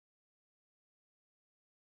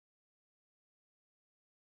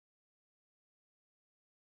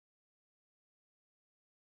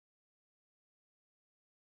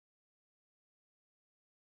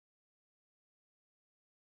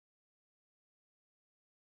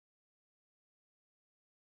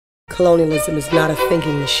Colonialism is not a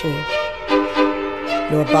thinking machine,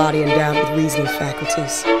 nor a body endowed with reasoning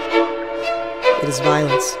faculties. It is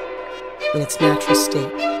violence in its natural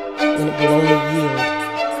state, and it will only yield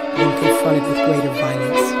when confronted with greater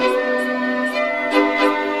violence.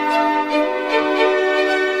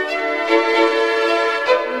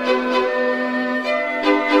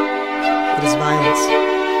 It is violence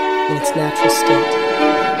in its natural state.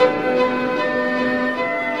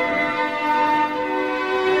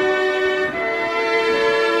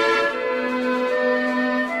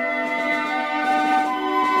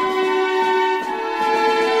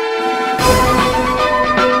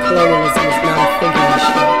 Colonialism is not a thinking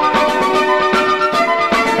machine.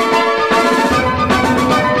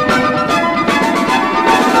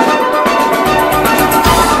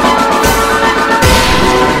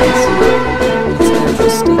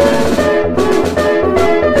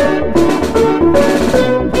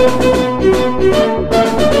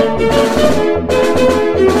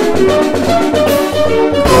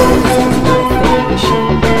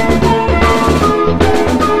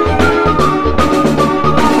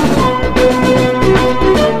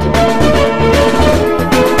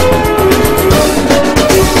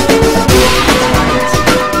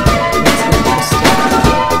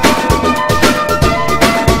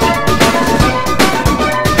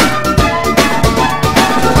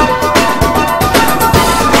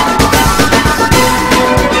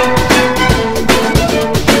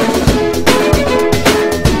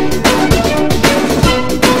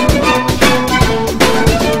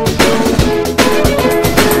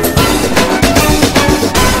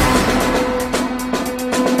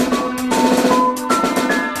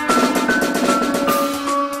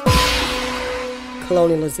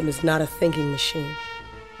 Colonialism is not a thinking machine.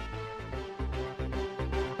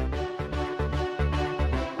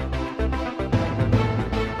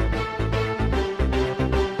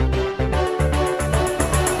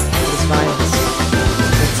 It is violence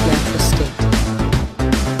in its natural state.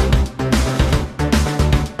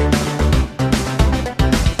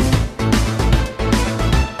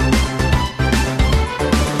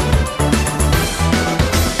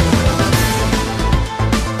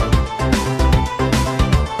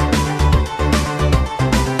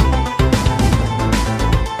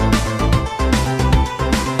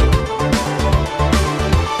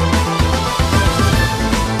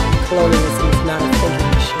 Colonialism is not a thinking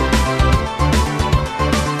machine.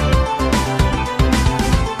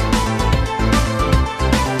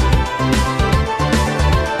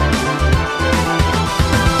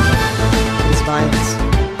 It is violence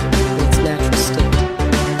in its natural state.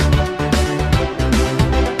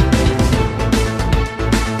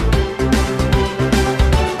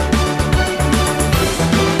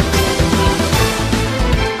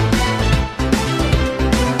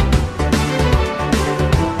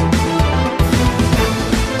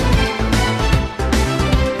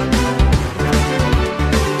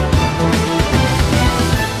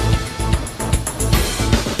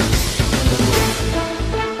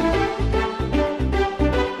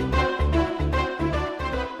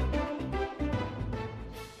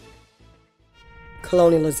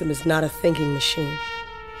 Colonialism is not a thinking machine,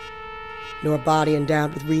 nor a body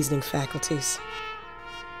endowed with reasoning faculties.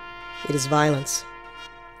 It is violence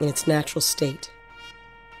in its natural state,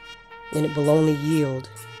 and it will only yield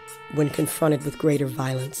when confronted with greater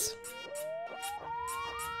violence.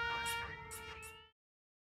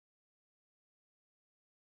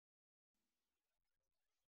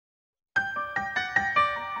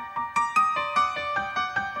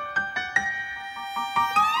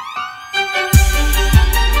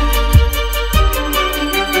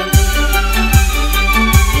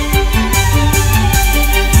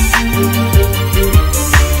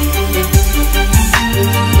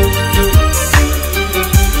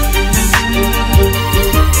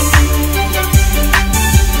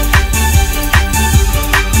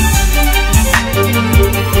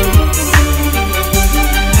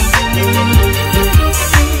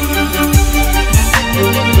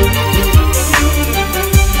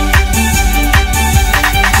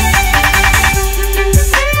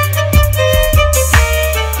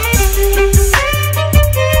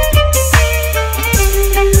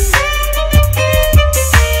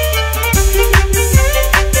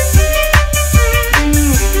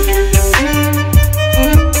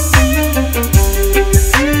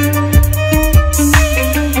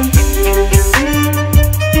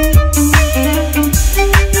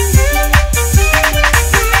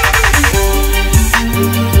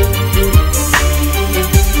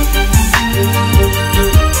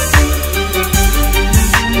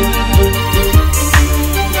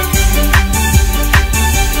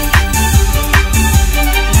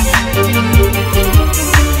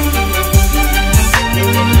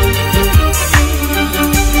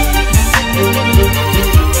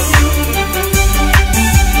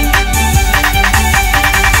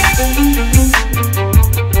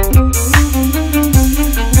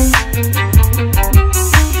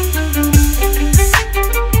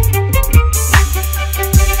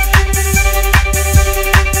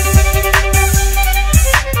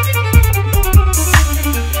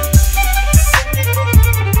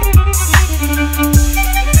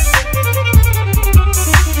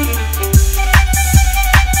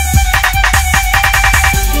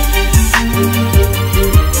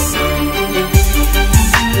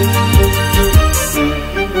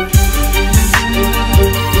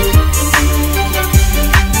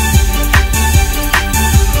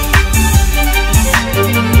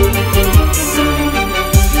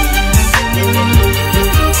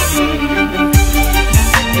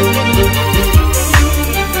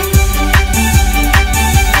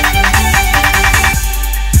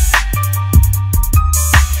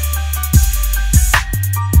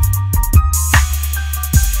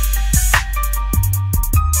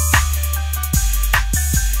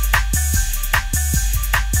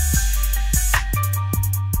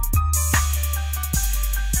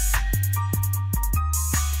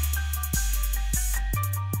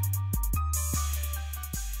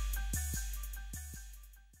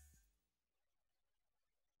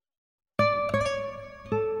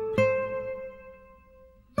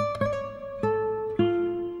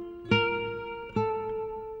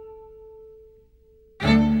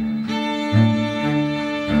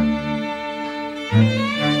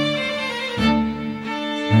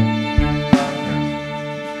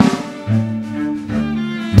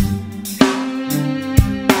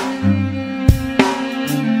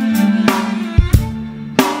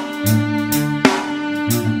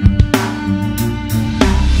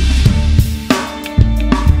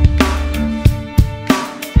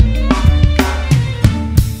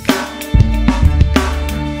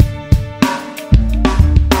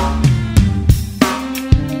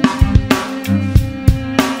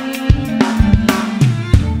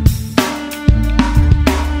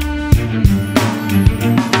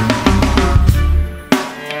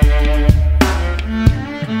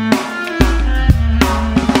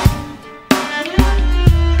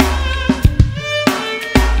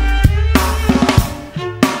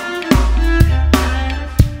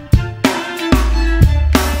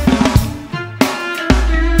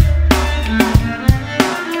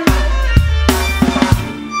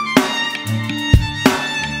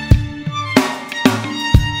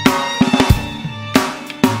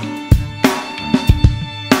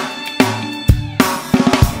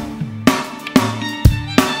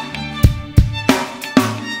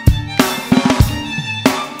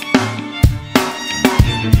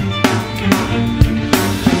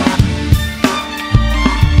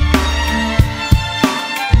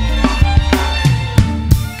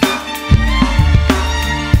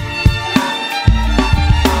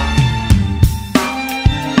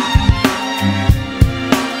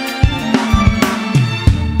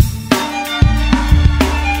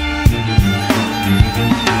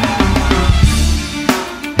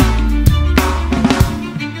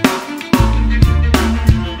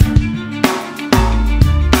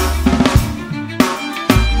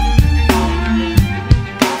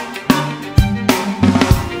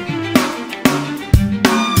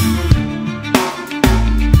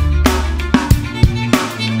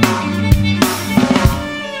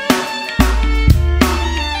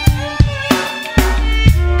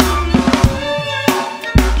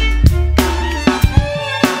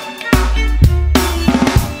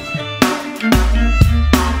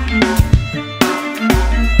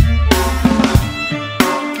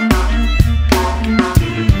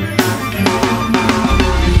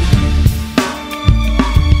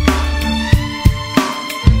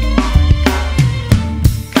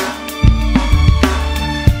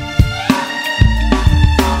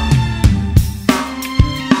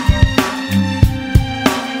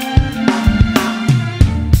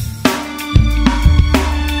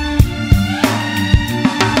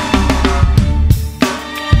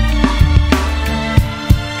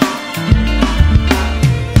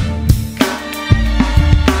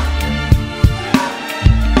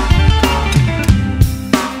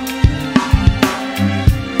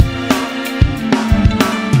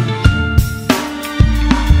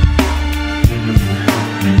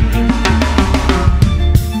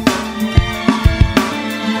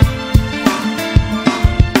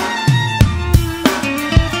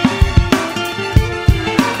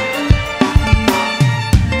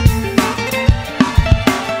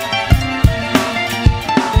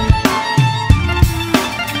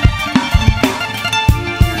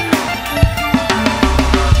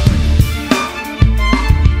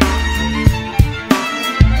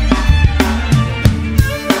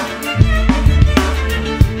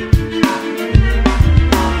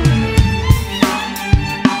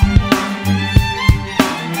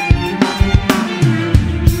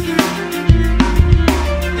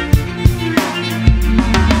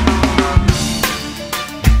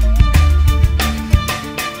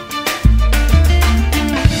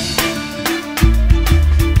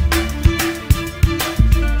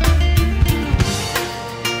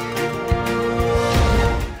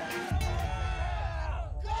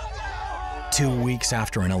 2 weeks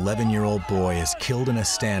after an 11-year-old boy is killed in a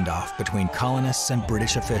standoff between colonists and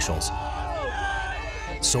British officials,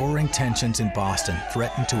 soaring tensions in Boston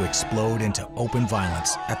threaten to explode into open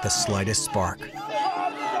violence at the slightest spark.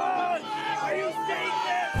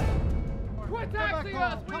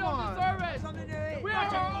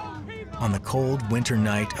 On the cold winter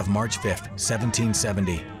night of March 5th,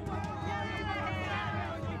 1770,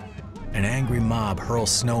 an angry mob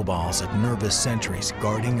hurls snowballs at nervous sentries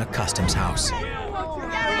guarding a customs house.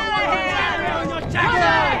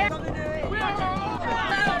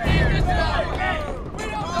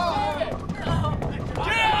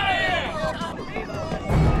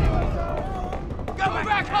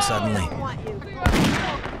 Suddenly,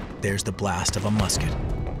 there's the blast of a musket.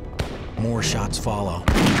 More shots follow.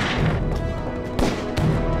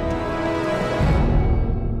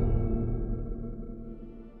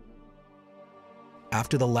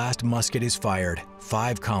 After the last musket is fired,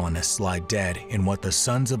 5 colonists lie dead in what the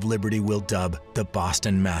Sons of Liberty will dub the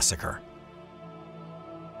Boston Massacre.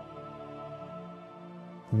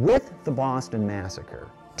 With the Boston Massacre,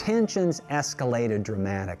 tensions escalated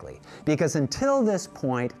dramatically because until this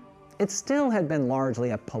point, it still had been largely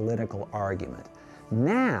a political argument.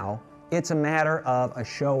 Now, it's a matter of a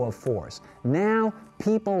show of force. Now,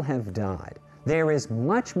 people have died. There is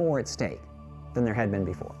much more at stake than there had been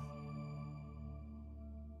before.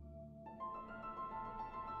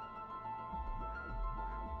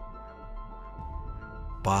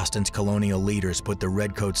 Boston's colonial leaders put the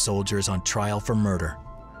redcoat soldiers on trial for murder.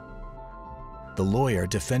 The lawyer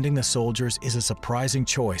defending the soldiers is a surprising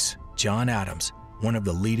choice, John Adams, one of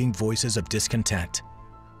the leading voices of discontent.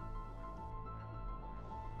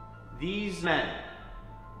 These men,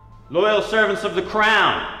 loyal servants of the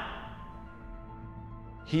Crown.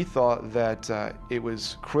 He thought that it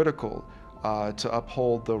was critical to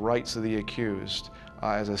uphold the rights of the accused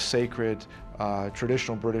as a sacred,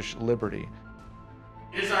 traditional British liberty.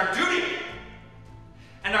 It is our duty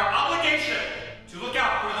and our obligation to look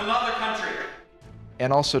out for the mother country.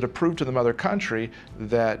 And also to prove to the mother country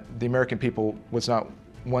that the American people was not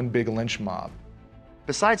one big lynch mob.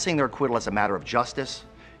 Besides seeing their acquittal as a matter of justice,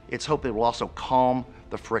 it's hoped it will also calm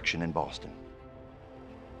the friction in Boston.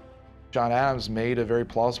 John Adams made a very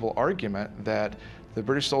plausible argument that the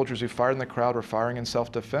British soldiers who fired in the crowd were firing in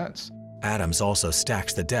self-defense. Adams also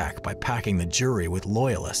stacks the deck by packing the jury with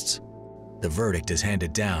loyalists. The verdict is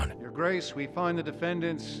handed down. Your Grace, we find the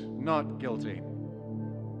defendants not guilty.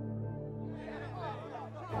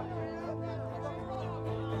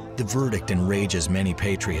 The verdict enrages many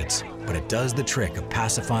patriots, but it does the trick of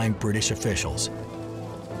pacifying British officials.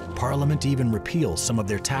 Parliament even repeals some of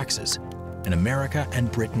their taxes, and America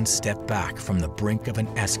and Britain step back from the brink of an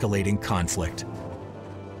escalating conflict.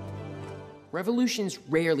 Revolutions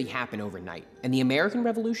rarely happen overnight, and the American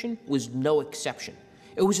Revolution was no exception.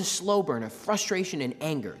 It was a slow burn of frustration and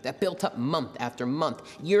anger that built up month after month,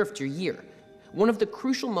 year after year. One of the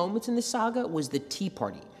crucial moments in the saga was the Tea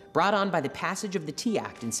Party, brought on by the passage of the Tea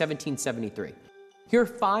Act in 1773. Here are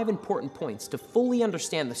 5 important points to fully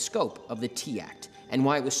understand the scope of the Tea Act and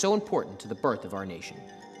why it was so important to the birth of our nation.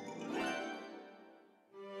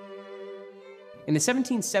 In the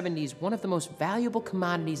 1770s, one of the most valuable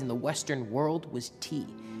commodities in the Western world was tea.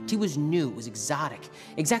 Tea was new, it was exotic,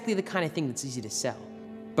 exactly the kind of thing that's easy to sell.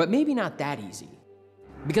 But maybe not that easy.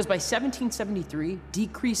 Because by 1773,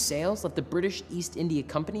 decreased sales left the British East India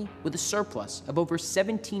Company with a surplus of over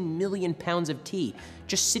 17 million pounds of tea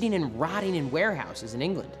just sitting and rotting in warehouses in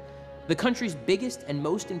England. The country's biggest and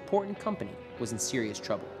most important company was in serious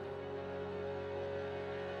trouble.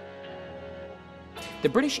 The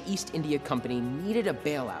British East India Company needed a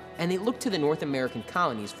bailout, and they looked to the North American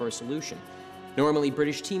colonies for a solution. Normally,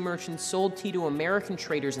 British tea merchants sold tea to American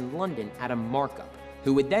traders in London at a markup,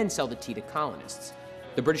 who would then sell the tea to colonists.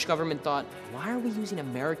 The British government thought, why are we using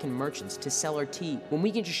American merchants to sell our tea when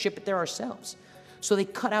we can just ship it there ourselves? So they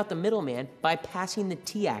cut out the middleman by passing the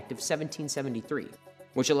Tea Act of 1773,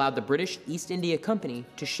 which allowed the British East India Company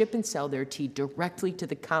to ship and sell their tea directly to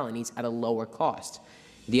the colonies at a lower cost.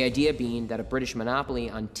 The idea being that a British monopoly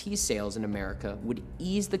on tea sales in America would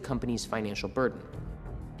ease the company's financial burden.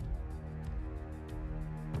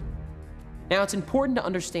 Now, it's important to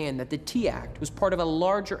understand that the Tea Act was part of a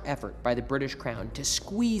larger effort by the British Crown to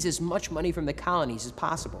squeeze as much money from the colonies as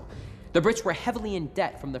possible. The Brits were heavily in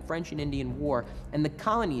debt from the French and Indian War, and the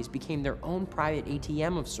colonies became their own private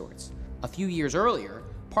ATM of sorts. A few years earlier,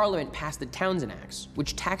 Parliament passed the Townshend Acts,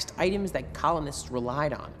 which taxed items that colonists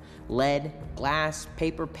relied on: lead, glass,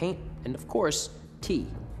 paper, paint, and of course, tea.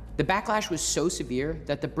 The backlash was so severe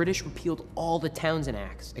that the British repealed all the Townshend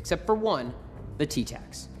Acts, except for one, the tea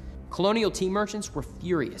tax. Colonial tea merchants were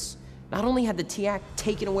furious. Not only had the Tea Act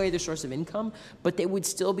taken away their source of income, but they would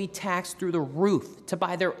still be taxed through the roof to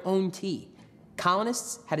buy their own tea.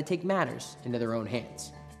 Colonists had to take matters into their own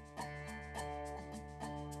hands.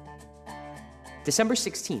 December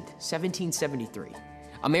 16th, 1773.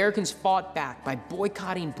 Americans fought back by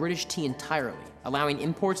boycotting British tea entirely, allowing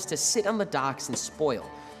imports to sit on the docks and spoil.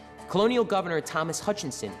 Colonial Governor Thomas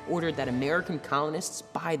Hutchinson ordered that American colonists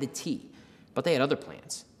buy the tea, but they had other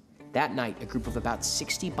plans. That night, a group of about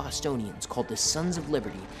 60 Bostonians called the Sons of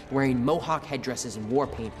Liberty, wearing Mohawk headdresses and war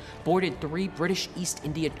paint, boarded 3 British East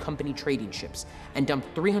India Company trading ships and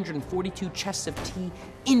dumped 342 chests of tea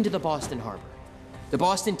into the Boston harbor. The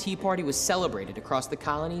Boston Tea Party was celebrated across the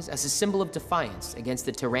colonies as a symbol of defiance against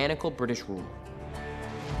the tyrannical British rule.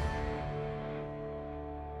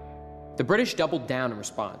 The British doubled down in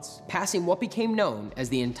response, passing what became known as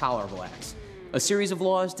the Intolerable Acts, a series of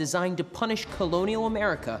laws designed to punish colonial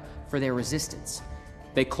America for their resistance.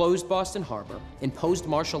 They closed Boston Harbor, imposed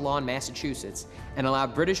martial law in Massachusetts, and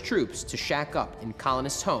allowed British troops to shack up in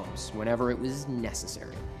colonists' homes whenever it was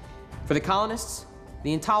necessary. For the colonists,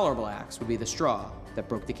 the Intolerable Acts would be the straw that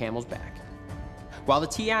broke the camel's back. While the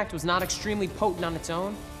Tea Act was not extremely potent on its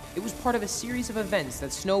own, it was part of a series of events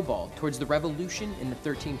that snowballed towards the revolution in the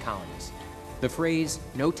 13 colonies. The phrase,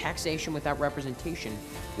 "no taxation without representation,"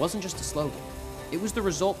 wasn't just a slogan. It was the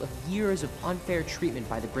result of years of unfair treatment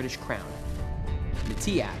by the British Crown. The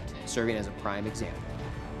Tea Act serving as a prime example.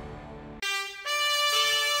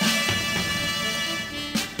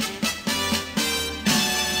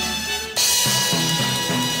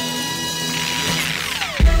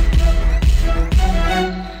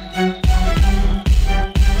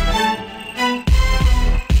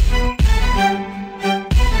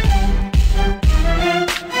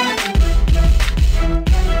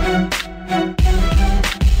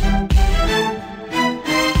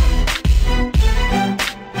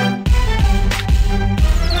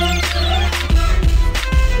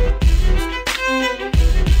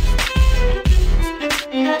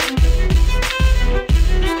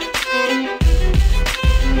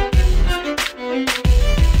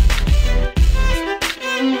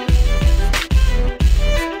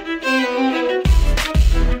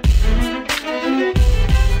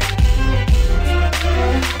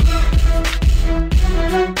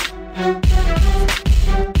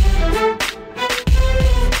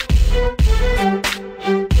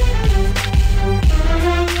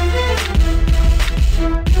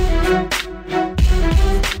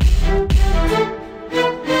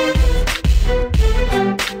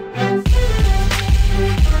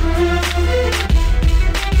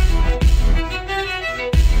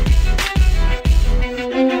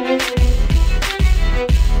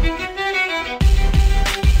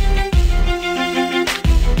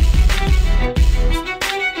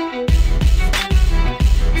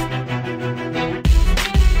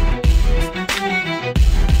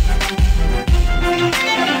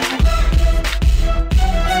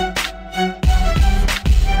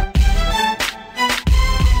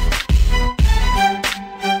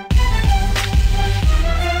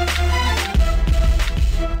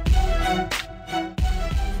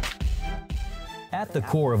 At the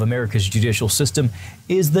core of America's judicial system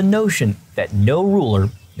is the notion that no ruler,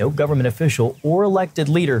 no government official, or elected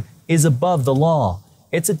leader is above the law.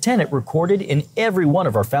 It's a tenet recorded in every one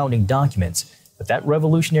of our founding documents. But that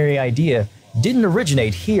revolutionary idea didn't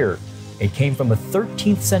originate here. It came from a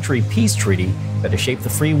 13th century peace treaty that has shaped the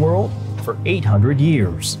free world for 800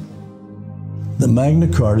 years. The Magna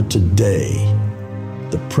Carta today,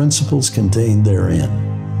 the principles contained therein,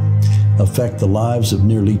 affect the lives of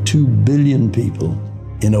nearly 2 billion people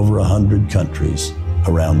in over 100 countries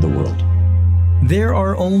around the world. There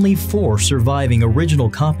are only 4 surviving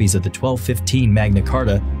original copies of the 1215 Magna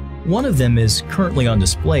Carta. One of them is currently on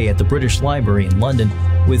display at the British Library in London,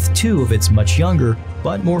 with 2 of its much younger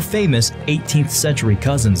but more famous 18th century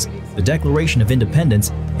cousins, the Declaration of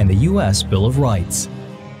Independence and the U.S. Bill of Rights.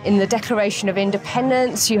 In the Declaration of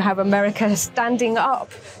Independence, you have America standing up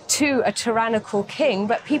to a tyrannical king,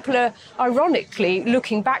 but people are ironically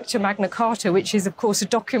looking back to Magna Carta, which is, of course, a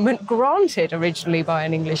document granted originally by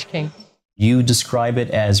an English king. You describe it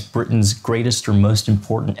as Britain's greatest or most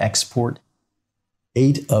important export?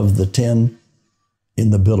 8 of the 10 in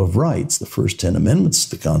the Bill of Rights, the first 10 amendments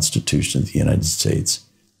to the Constitution of the United States,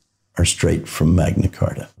 are straight from Magna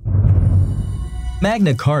Carta.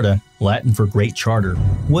 Magna Carta, Latin for Great Charter,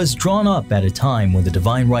 was drawn up at a time when the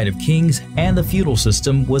divine right of kings and the feudal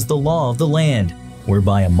system was the law of the land,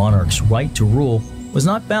 whereby a monarch's right to rule was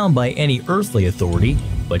not bound by any earthly authority,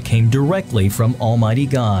 but came directly from Almighty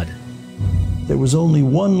God. There was only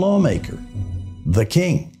one lawmaker, the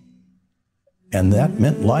king. And that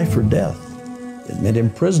meant life or death. It meant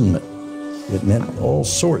imprisonment. It meant all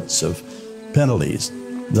sorts of penalties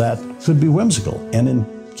that could be whimsical. And in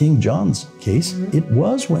King John's case, it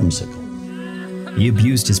was whimsical. He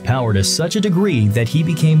abused his power to such a degree that he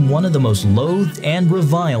became one of the most loathed and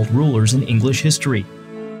reviled rulers in English history.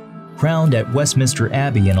 Crowned at Westminster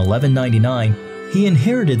Abbey in 1199, he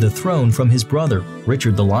inherited the throne from his brother,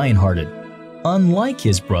 Richard the Lionhearted. Unlike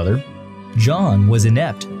his brother, John was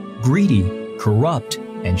inept, greedy, corrupt,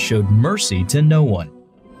 and showed mercy to no one.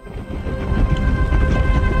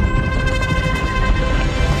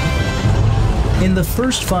 In the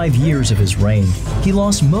first 5 years of his reign, he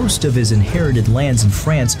lost most of his inherited lands in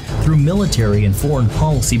France through military and foreign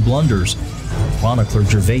policy blunders. Chronicler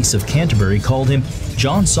Gervase of Canterbury called him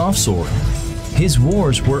John Softsword. His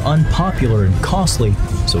wars were unpopular and costly,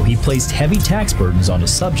 so he placed heavy tax burdens on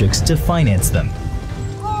his subjects to finance them.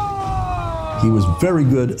 He was very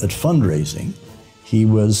good at fundraising. He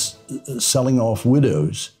was selling off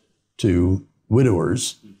widows to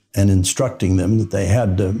widowers and instructing them that they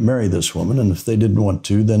had to marry this woman, and if they didn't want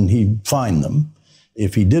to, then he'd fine them.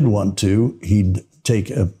 If he did want to, he'd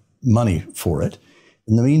take money for it.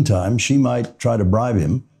 In the meantime, she might try to bribe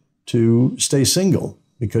him to stay single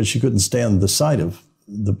because she couldn't stand the sight of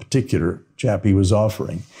the particular chap he was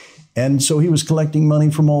offering. And so he was collecting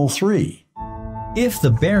money from all three. If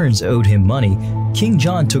the barons owed him money, King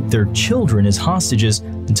John took their children as hostages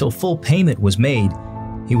until full payment was made.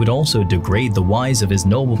 He would also degrade the wives of his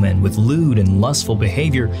noblemen with lewd and lustful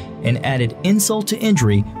behavior and added insult to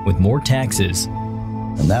injury with more taxes.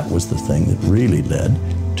 And that was the thing that really led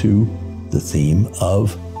to the theme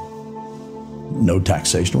of no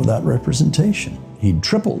taxation without representation. He'd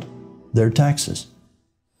tripled their taxes.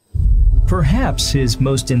 Perhaps his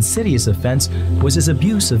most insidious offense was his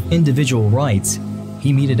abuse of individual rights.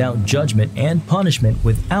 He meted out judgment and punishment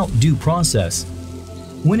without due process.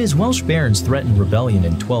 When his Welsh barons threatened rebellion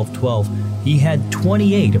in 1212, he had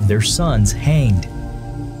 28 of their sons hanged.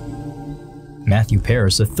 Matthew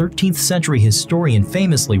Paris, a 13th century historian,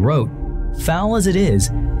 famously wrote, "Foul as it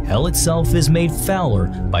is, hell itself is made fouler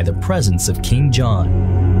by the presence of King John."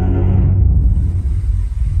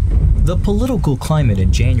 The political climate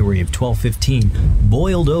in January of 1215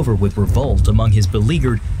 boiled over with revolt among his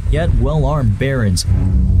beleaguered yet well-armed barons.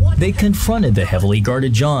 They confronted the heavily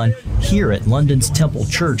guarded John here at London's Temple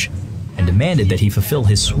Church and demanded that he fulfill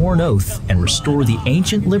his sworn oath and restore the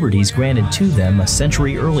ancient liberties granted to them a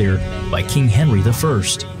century earlier by King Henry I.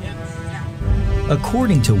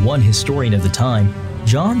 According to one historian of the time,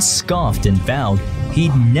 John scoffed and vowed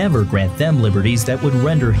he'd never grant them liberties that would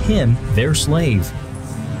render him their slave.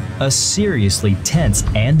 A seriously tense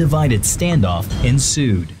and divided standoff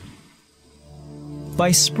ensued.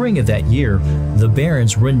 By spring of that year, the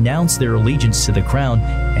barons renounced their allegiance to the crown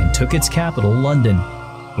and took its capital, London.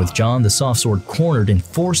 With John the Softsword cornered and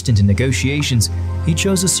forced into negotiations, he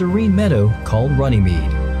chose a serene meadow called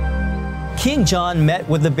Runnymede. King John met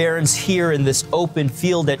with the barons here in this open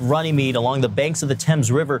field at Runnymede along the banks of the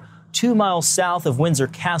Thames River, 2 miles south of Windsor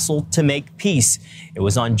Castle, to make peace. It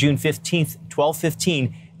was on June 15,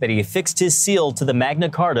 1215, that he affixed his seal to the Magna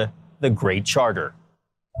Carta, the Great Charter.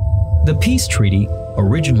 The peace treaty,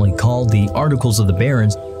 originally called the Articles of the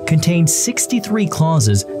Barons, contained 63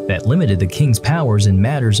 clauses that limited the king's powers in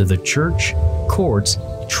matters of the church, courts,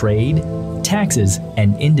 trade, taxes,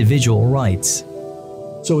 and individual rights.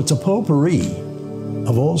 So it's a potpourri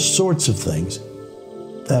of all sorts of things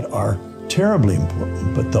that are terribly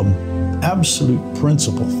important, but the absolute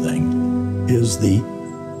principal thing is the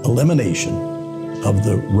elimination of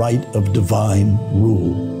the right of divine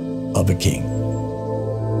rule of a king.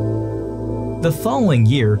 The following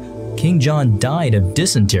year, King John died of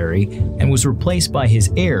dysentery and was replaced by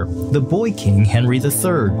his heir, the boy king Henry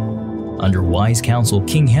III. Under wise counsel,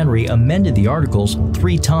 King Henry amended the Articles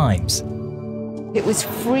 3 times. It was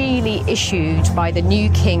freely issued by the new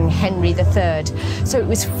king, Henry III, so it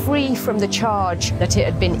was free from the charge that it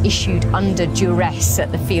had been issued under duress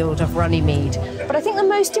at the field of Runnymede. But I think the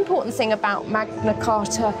most important thing about Magna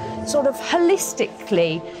Carta, sort of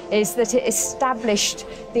holistically, is that it established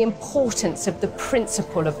the importance of the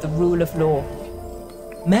principle of the rule of law.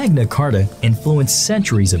 Magna Carta influenced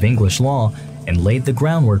centuries of English law and laid the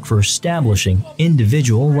groundwork for establishing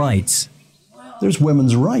individual rights. There's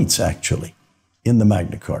women's rights, actually, in the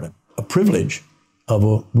Magna Carta. A privilege of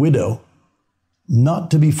a widow not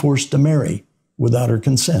to be forced to marry without her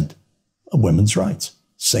consent. A women's rights.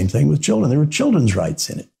 Same thing with children. There were children's rights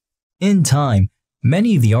in it. In time,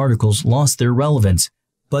 many of the articles lost their relevance,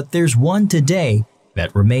 but there's one today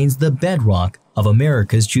that remains the bedrock of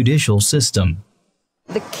America's judicial system.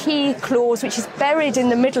 The key clause, which is buried in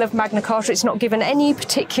the middle of Magna Carta, it's not given any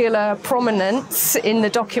particular prominence in the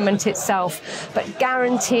document itself, but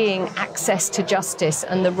guaranteeing access to justice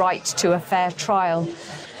and the right to a fair trial.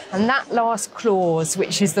 And that last clause,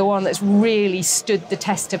 which is the one that's really stood the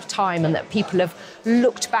test of time and that people have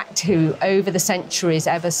looked back to over the centuries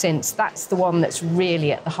ever since, that's the one that's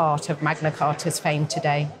really at the heart of Magna Carta's fame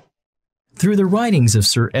today. Through the writings of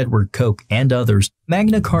Sir Edward Coke and others,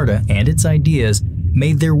 Magna Carta and its ideas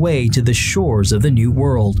made their way to the shores of the New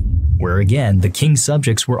World, where again the king's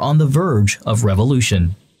subjects were on the verge of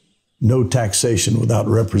revolution. No taxation without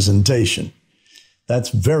representation. That's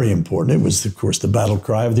very important. It was, of course, the battle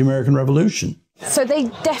cry of the American Revolution. So they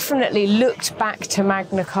definitely looked back to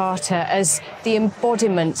Magna Carta as the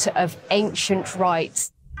embodiment of ancient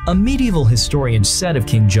rights. A medieval historian said of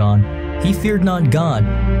King John, he feared not God,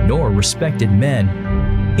 nor respected men.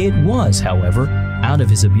 It was, however, out of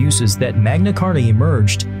his abuses that Magna Carta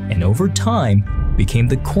emerged and over time became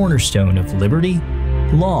the cornerstone of liberty,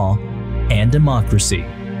 law, and democracy.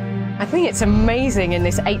 I think it's amazing in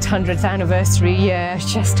this 800th anniversary year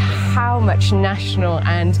just how much national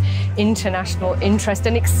and international interest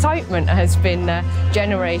and excitement has been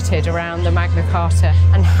generated around the Magna Carta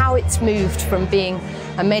and how it's moved from being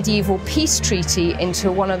a medieval peace treaty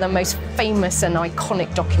into one of the most famous and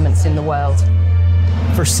iconic documents in the world.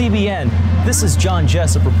 For CBN, this is John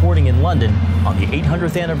Jessup reporting in London on the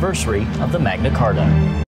 800th anniversary of the Magna Carta.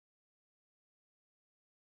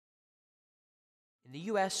 In the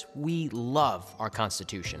U.S., we love our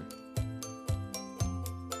Constitution.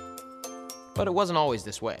 But it wasn't always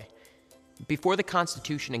this way. Before the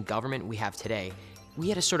Constitution and government we have today, we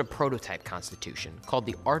had a sort of prototype constitution called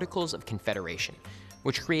the Articles of Confederation,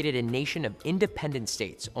 which created a nation of independent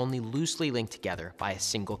states only loosely linked together by a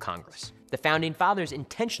single Congress. The Founding Fathers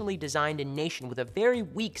intentionally designed a nation with a very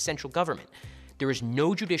weak central government. There was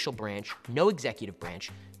no judicial branch, no executive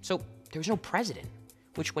branch, so there was no president.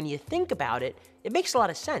 Which, when you think about it, it makes a lot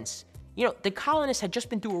of sense. You know, the colonists had just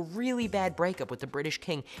been through a really bad breakup with the British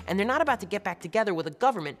king, and they're not about to get back together with a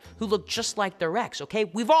government who looked just like their ex, okay?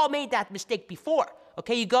 We've all made that mistake before,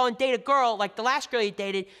 okay? You go and date a girl like the last girl you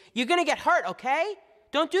dated, you're gonna get hurt, okay?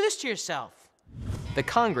 Don't do this to yourself. The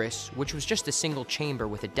Congress, which was just a single chamber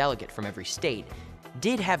with a delegate from every state,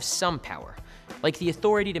 did have some power, like the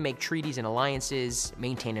authority to make treaties and alliances,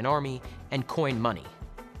 maintain an army, and coin money.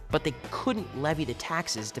 But they couldn't levy the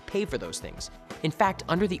taxes to pay for those things. In fact,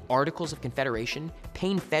 under the Articles of Confederation,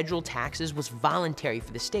 paying federal taxes was voluntary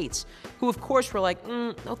for the states, who of course were like,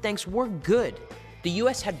 no thanks, we're good. The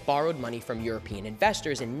US had borrowed money from European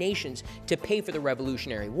investors and nations to pay for the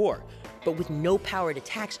Revolutionary War, but with no power to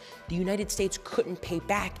tax, the United States couldn't pay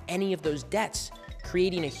back any of those debts,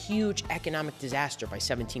 creating a huge economic disaster by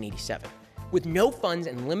 1787. With no funds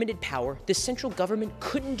and limited power, the central government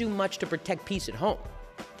couldn't do much to protect peace at home.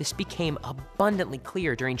 This became abundantly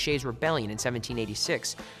clear during Shays' Rebellion in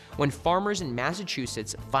 1786, when farmers in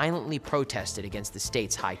Massachusetts violently protested against the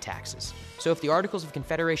state's high taxes. So if the Articles of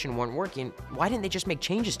Confederation weren't working, why didn't they just make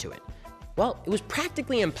changes to it? Well, it was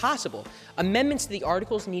practically impossible. Amendments to the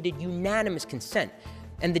Articles needed unanimous consent,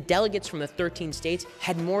 and the delegates from the 13 states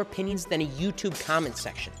had more opinions than a YouTube comment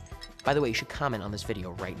section. By the way, you should comment on this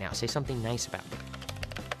video right now. Say something nice about it.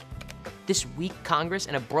 This weak Congress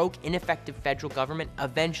and a broke, ineffective federal government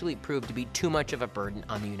eventually proved to be too much of a burden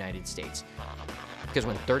on the United States. Because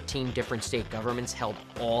when 13 different state governments held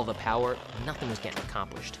all the power, nothing was getting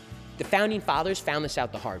accomplished. The Founding Fathers found this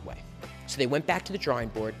out the hard way. So they went back to the drawing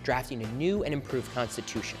board, drafting a new and improved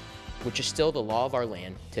Constitution, which is still the law of our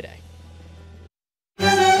land today.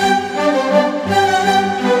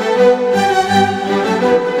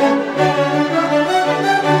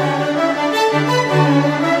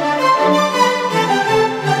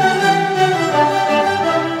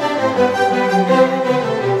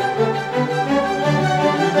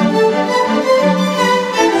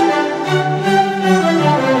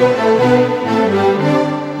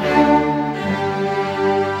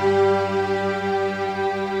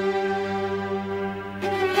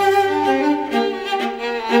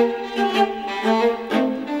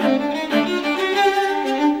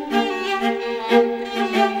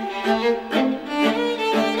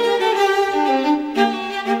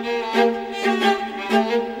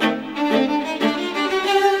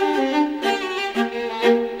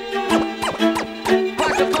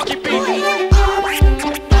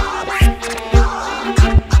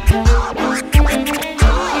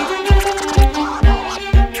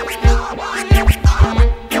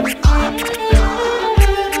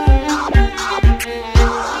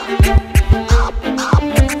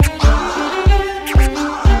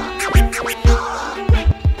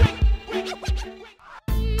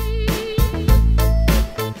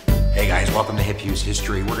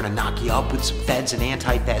 We're gonna knock you up with some feds and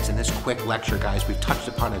anti-feds in this quick lecture, guys. We've touched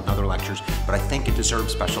upon it in other lectures, but I think it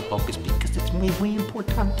deserves special focus because it's muy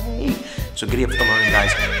importante. So giddy up for the learning,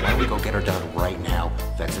 guys. Why don't we go get her done right now?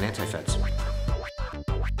 Feds and anti-feds.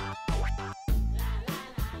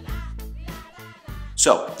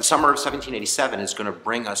 So, the summer of 1787 is going to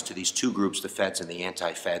bring us to these two groups, the Feds and the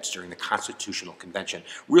anti-Feds, during the Constitutional Convention,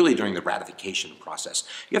 really during the ratification process.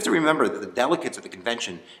 You have to remember that the delegates of the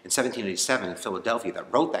convention in 1787 in Philadelphia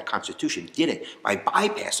that wrote that Constitution did it by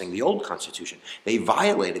bypassing the old Constitution. They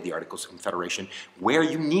violated the Articles of Confederation where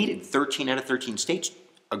you needed 13 out of 13 states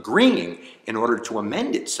agreeing in order to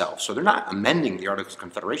amend itself. So they're not amending the Articles of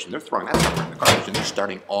Confederation, they're throwing that stuff in the garbage and they're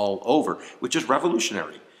starting all over, which is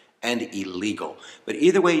revolutionary and illegal. But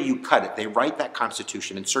either way you cut it, they write that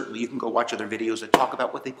Constitution, and certainly you can go watch other videos that talk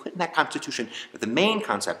about what they put in that Constitution, but the main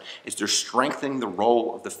concept is they're strengthening the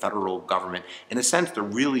role of the federal government. In a sense, they're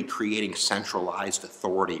really creating centralized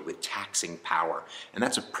authority with taxing power, and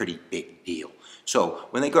that's a pretty big deal. So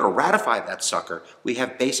when they go to ratify that sucker, we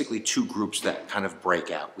have basically two groups that kind of break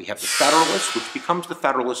out. We have the Federalists, which becomes the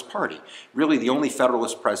Federalist Party. Really, the only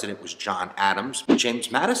Federalist president was John Adams.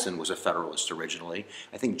 James Madison was a Federalist originally.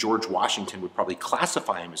 I think George Washington would probably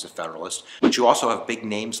classify him as a Federalist. But you also have big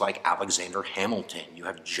names like Alexander Hamilton. You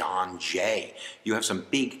have John Jay. You have some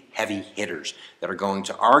big, heavy hitters that are going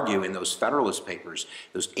to argue in those Federalist papers,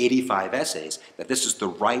 those 85 essays, that this is the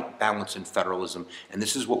right balance in federalism, and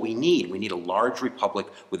this is what we need. We need a large republic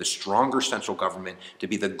with a stronger central government to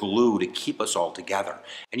be the glue to keep us all together.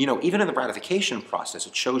 And you know, even in the ratification process,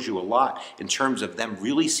 it shows you a lot in terms of them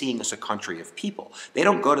really seeing us a country of people. They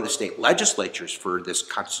don't go to the state legislatures for this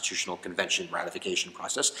Constitutional Convention ratification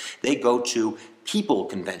process. They go to people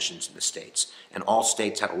conventions in the states. And all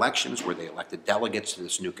states had elections where they elected delegates to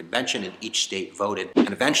this new convention, and each state voted.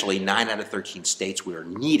 And eventually, 9 out of 13 states were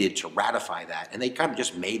needed to ratify that, and they kind of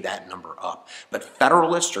just made that number up. But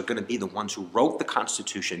Federalists are going to be the ones who wrote the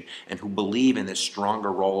Constitution and who believe in this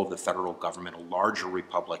stronger role of the federal government, a larger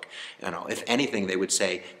republic. You know, if anything, they would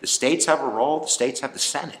say the states have a role, the states have the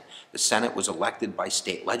Senate. The Senate was elected by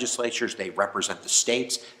state legislatures. They represent the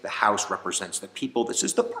states. The House represents the people. This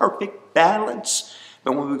is the perfect balance.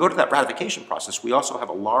 But when we go to that ratification process, we also have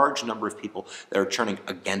a large number of people that are turning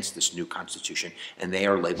against this new Constitution, and they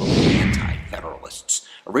are labeled anti-federalists.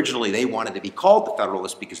 Originally, they wanted to be called the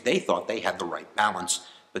Federalists because they thought they had the right balance,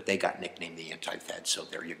 but they got nicknamed the anti-feds, so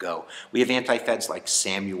there you go. We have anti-feds like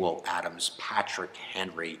Samuel Adams, Patrick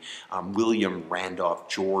Henry, William Randolph,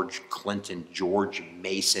 George Clinton, George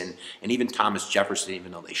Mason, and even Thomas Jefferson,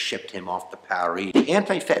 even though they shipped him off to Paris. The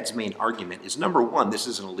anti-feds' main argument is, number one, this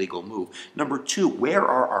is an illegal move. Number two, where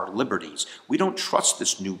are our liberties? We don't trust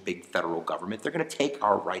this new big federal government. They're going to take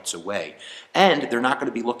our rights away. And they're not going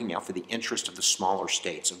to be looking out for the interest of the smaller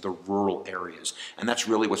states, of the rural areas. And that's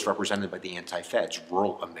really what's represented by the anti-feds,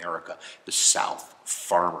 rural America, the South,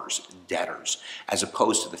 farmers, debtors, as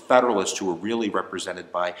opposed to the Federalists who are really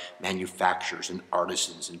represented by manufacturers and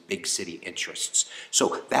artisans and big city interests.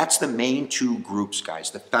 So that's the main two groups,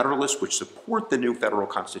 guys. The Federalists, which support the new federal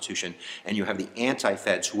constitution, and you have the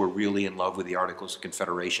anti-feds who are really in love with the Articles of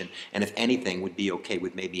Confederation, and if anything, would be okay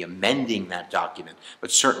with maybe amending that document,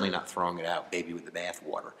 but certainly not throwing it out, baby, with the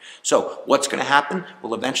bathwater. So what's going to happen?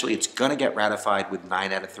 Well, eventually it's going to get ratified with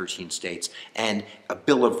 9 out of 13 states, and a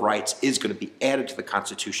Bill of Rights is going to be added to the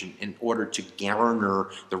Constitution in order to garner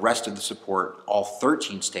the rest of the support, all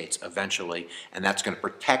 13 states eventually, and that's going to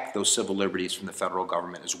protect those civil liberties from the federal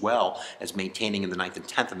government, as well as maintaining in the 9th and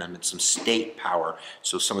 10th Amendments some state power,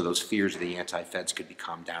 so some of those fears of the anti-feds could be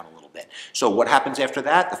calmed down a little bit. So what happens after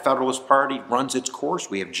that? The Federalist Party runs its course.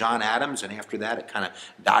 We have John Adams, and after that it kind of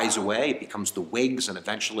dies away. It becomes the Whigs, and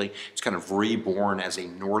eventually it's kind of reborn as a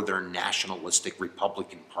Northern Nationalistic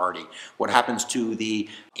Republican Party. What happens to the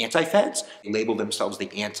anti-feds? They label themselves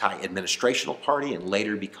the Anti-Administrational Party and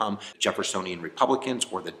later become Jeffersonian Republicans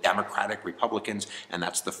or the Democratic Republicans, and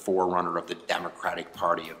that's the forerunner of the Democratic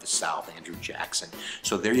Party of the South, Andrew Jackson.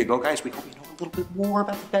 So there you go, guys. We hope you know a little bit more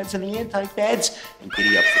about the feds and the anti-feds, and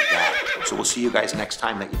giddy up for that. So we'll see you guys next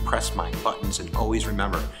time that you press my buttons, and always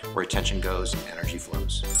remember, where attention goes, energy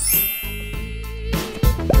flows.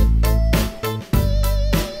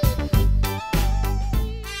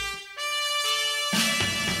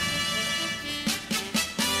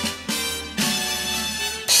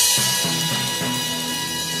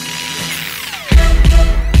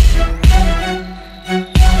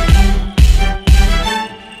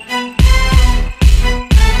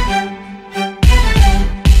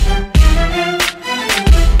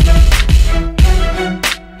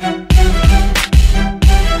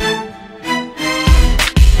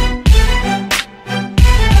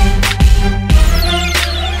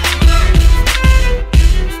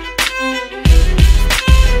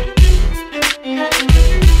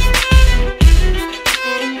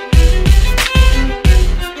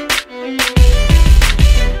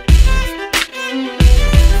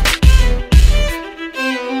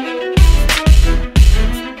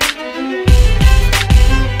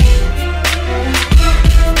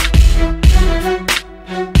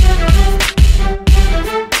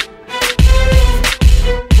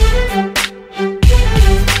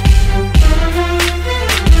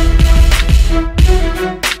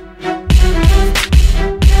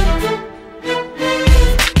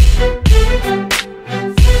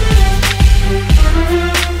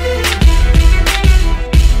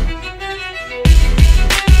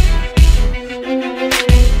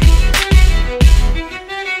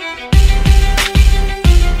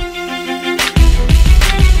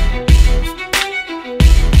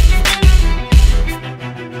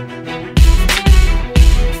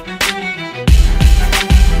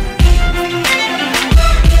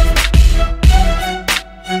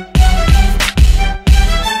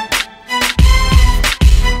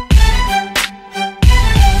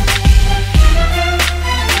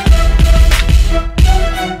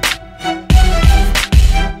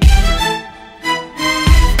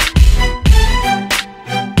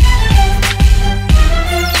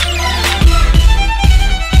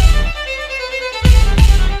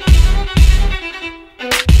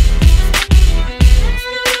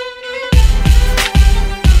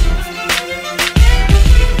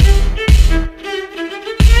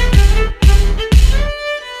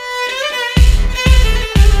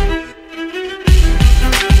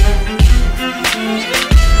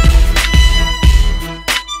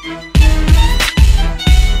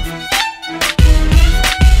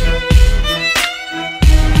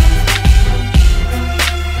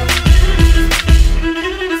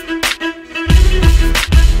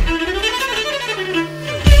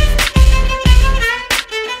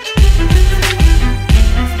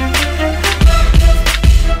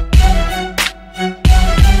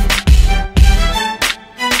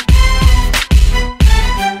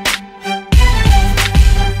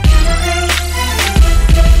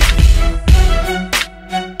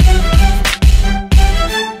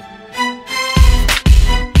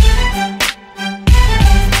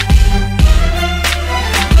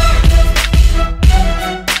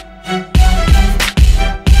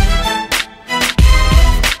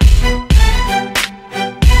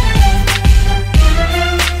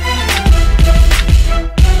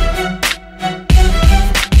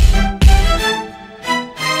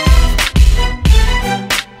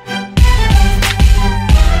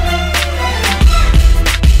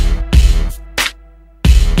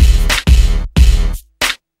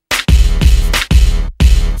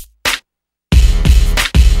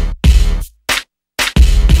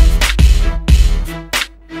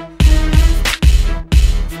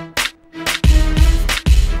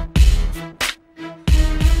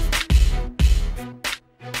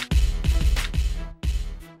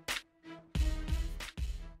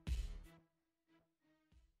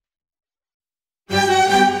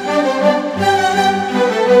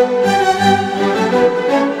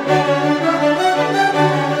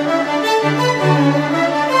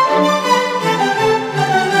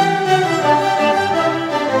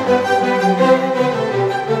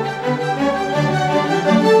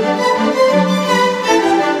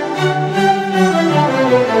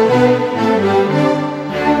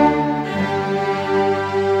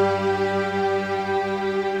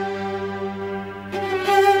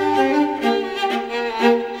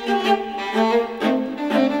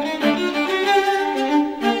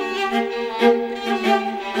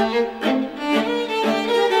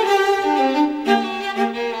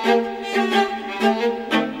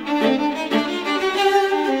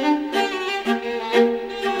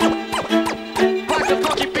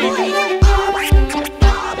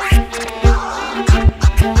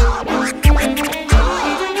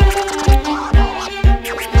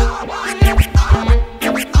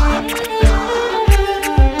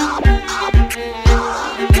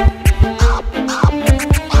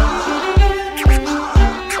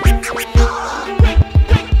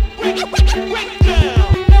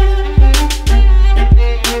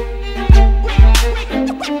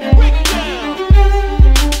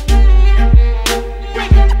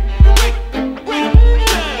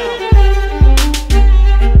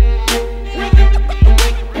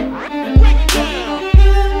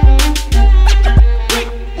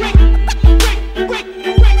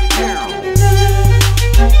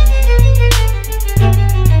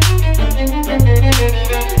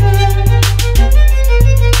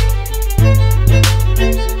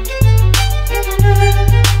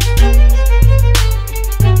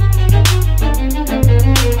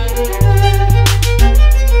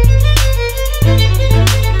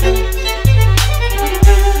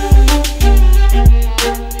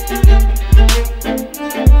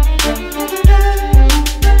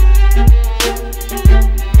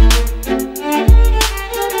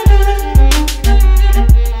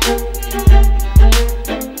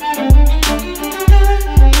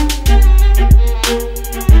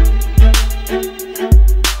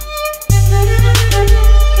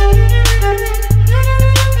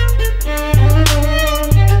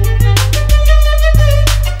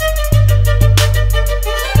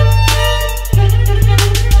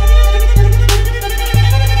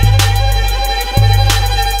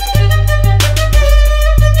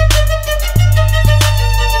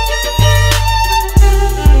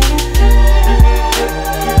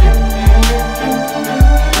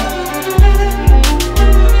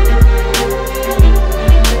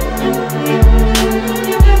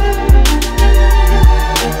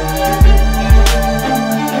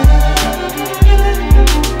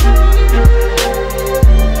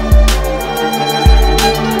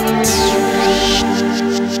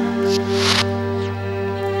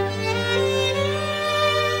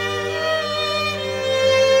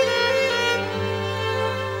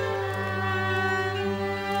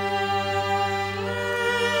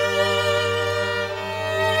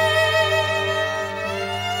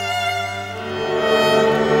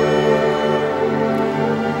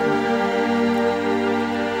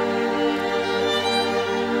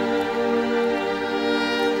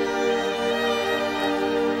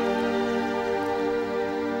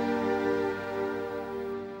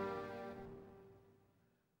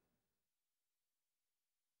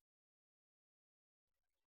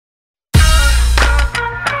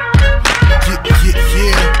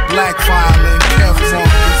 black violin, Kev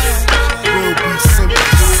Marcus. Real be simple,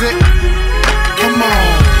 sick. Come on,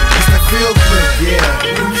 it's that feel good, yeah.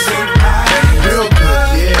 Music right, real good,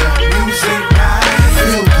 yeah. Music right,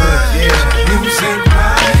 feel good, yeah. Music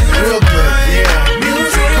right, real good, yeah.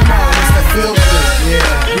 Music, come on, it's that feel good,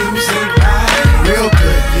 yeah. Music right, real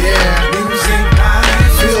good, yeah. Music right,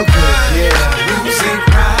 feel good, yeah. Music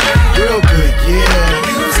right, real good, yeah.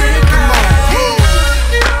 Music, come on, feel good,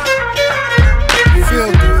 yeah.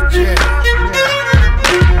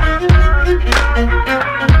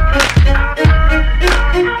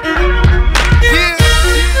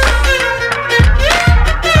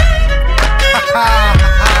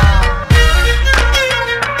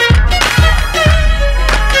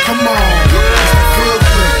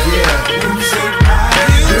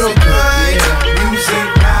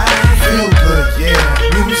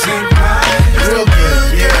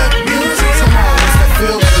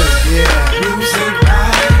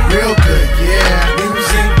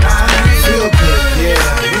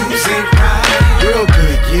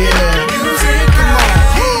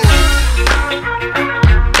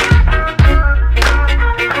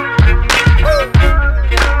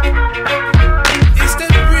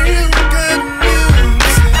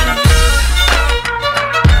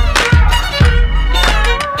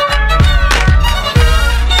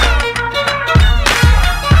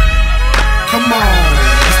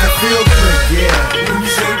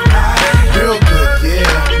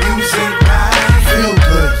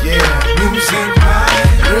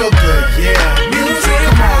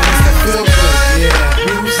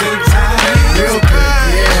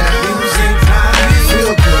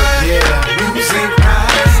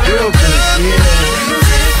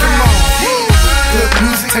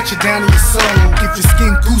 Touch it down in your soul, give your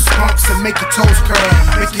skin goosebumps and make your toes curl.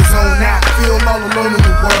 Make you zone out, feel all alone in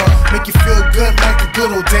the world. Make you feel good like the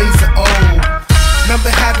good old days of old. Remember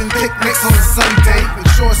having picnics on a Sunday, make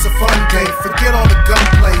sure it's a fun day, forget all the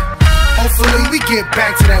gunplay. Hopefully we get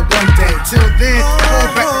back to that one day. Till then,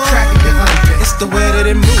 hold back the track and get under. It's the way that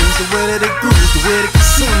it moves, the way that it grooves, the way that it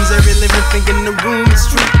consumes every living thing in the room. It's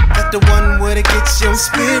true, that's the one way to get your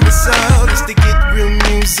spirits out. It's to get real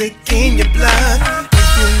music in your blood.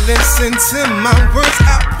 You listen to my words,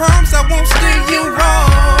 I promise I won't steer you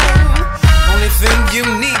wrong. Only thing you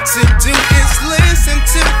need to do is listen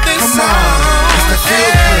to this song. It's the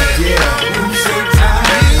feel good, yeah. Music time,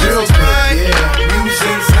 real good, yeah.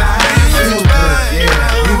 Music time, feel good,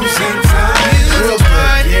 yeah. Music time, real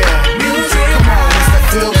good, yeah. Music, come on, it's the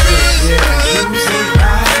feel good, yeah. Music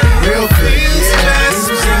time, real good, yeah.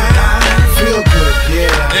 Music time, feel good,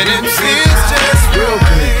 yeah. And it feels just real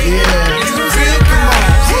good, yeah. It's the real, come on.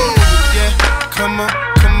 Come on,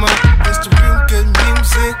 come on, it's the real good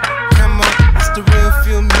music. Come on, it's the real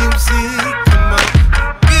feel music. Come on,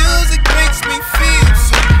 music makes me feel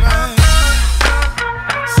so right.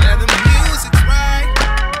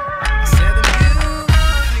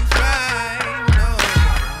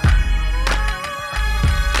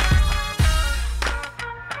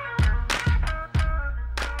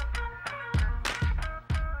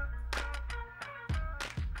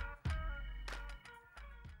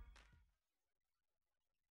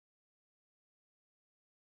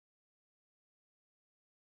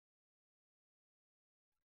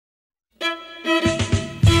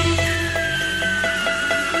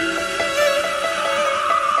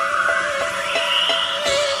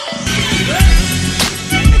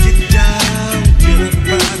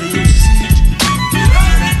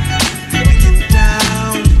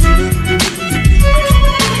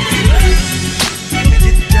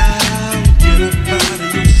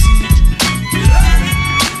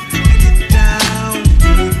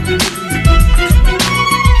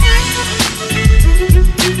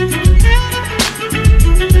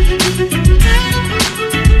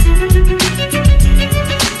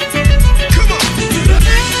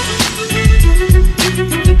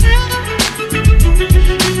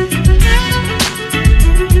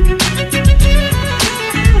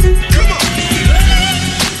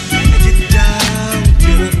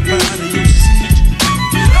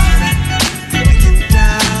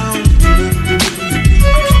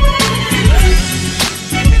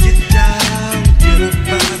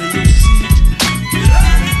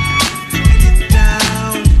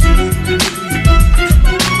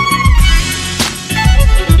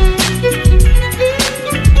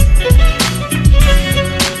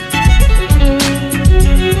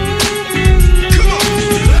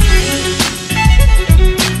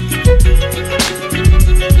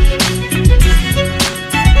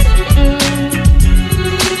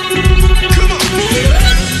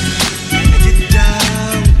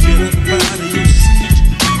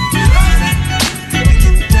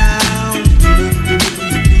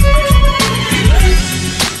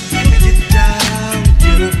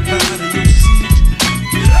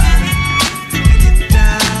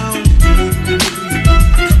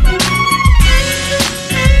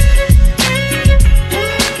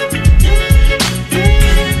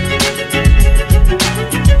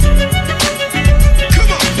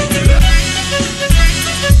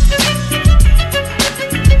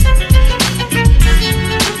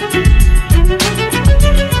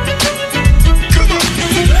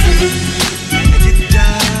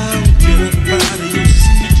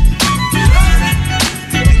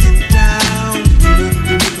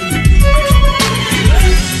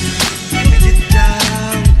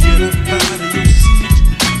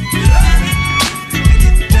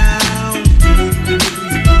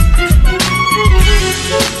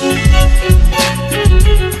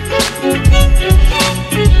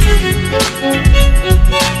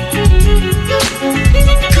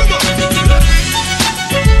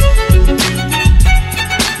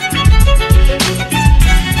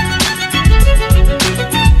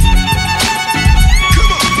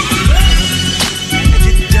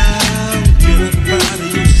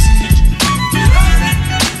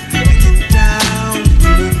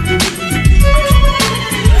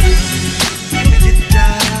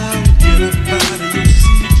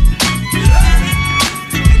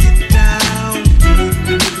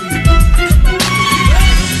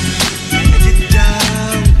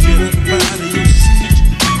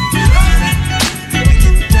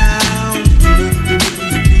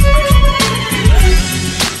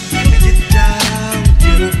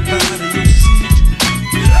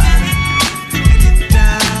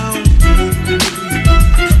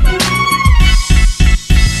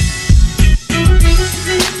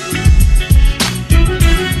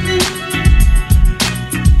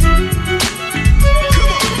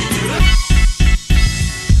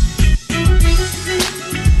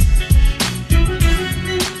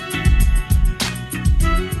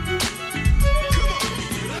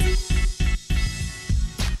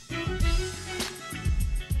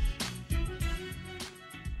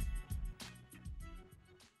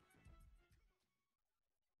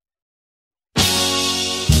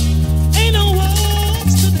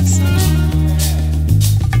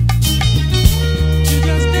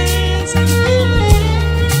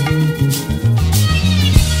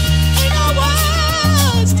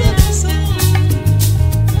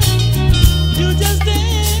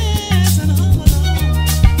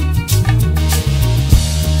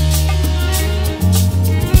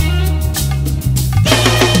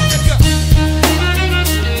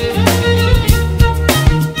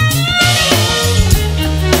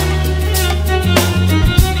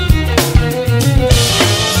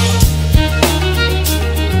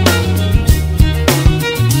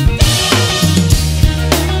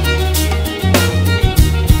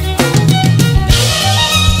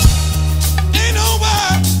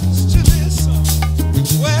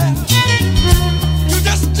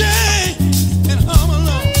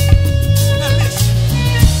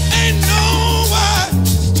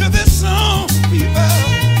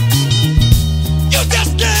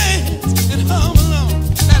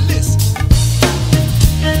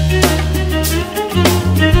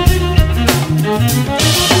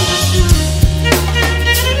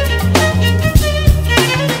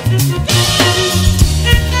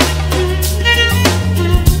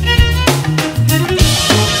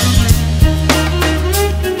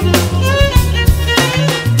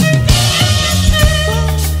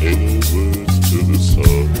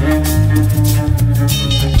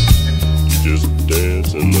 just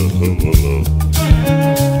dance and hum along.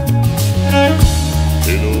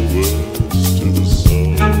 Ain't no words to the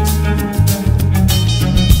song.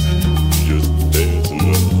 Just dance and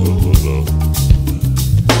hum along.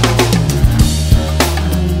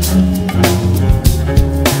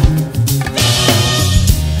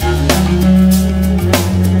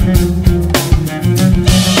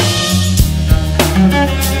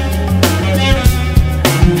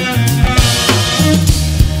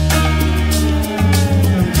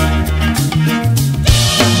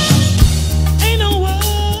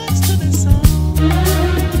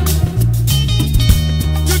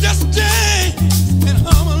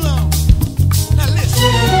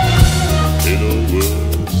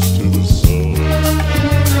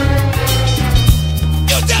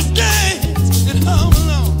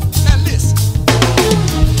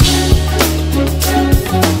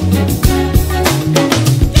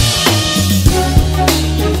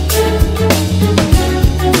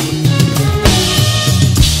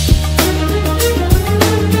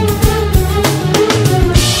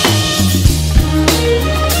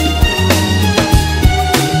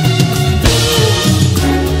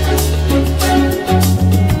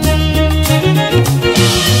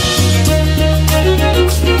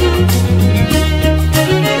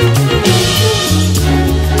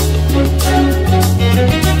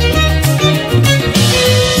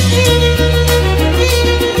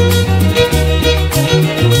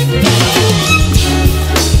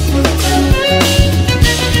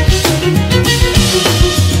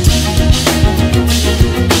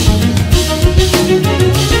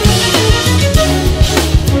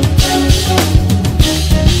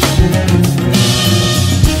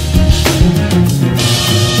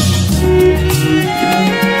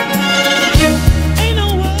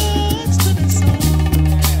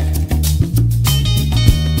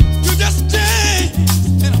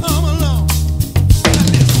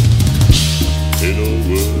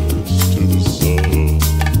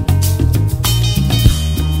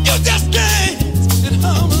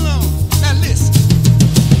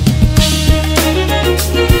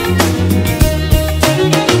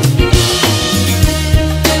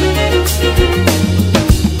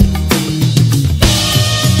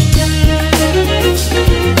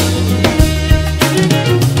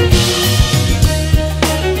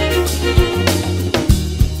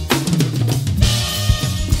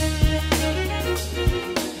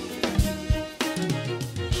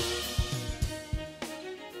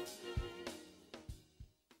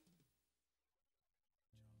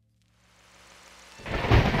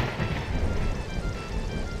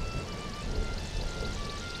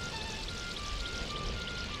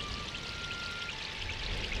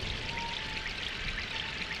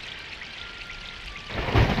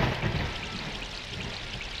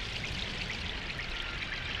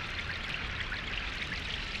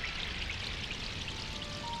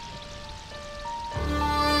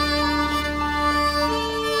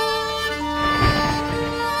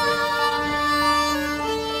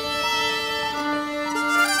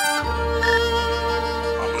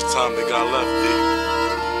 Time they got left, D?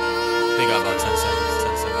 They got about 10 seconds.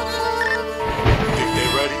 10 seconds. Think they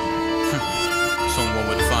ready? Someone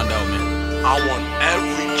would find out, man. I want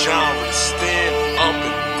every genre to stand up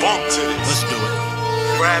and bump to this. Let's do it.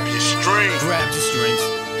 Grab your strings. Grab your strings.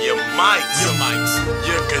 Your mics. Your mics.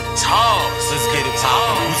 Your guitars. Let's get it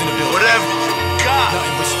poppin'. Who's in the building? Whatever you got.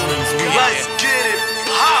 Nothing but strings. Let's get it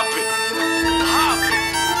poppin'. Poppin'.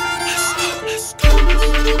 Let's go. Let's go.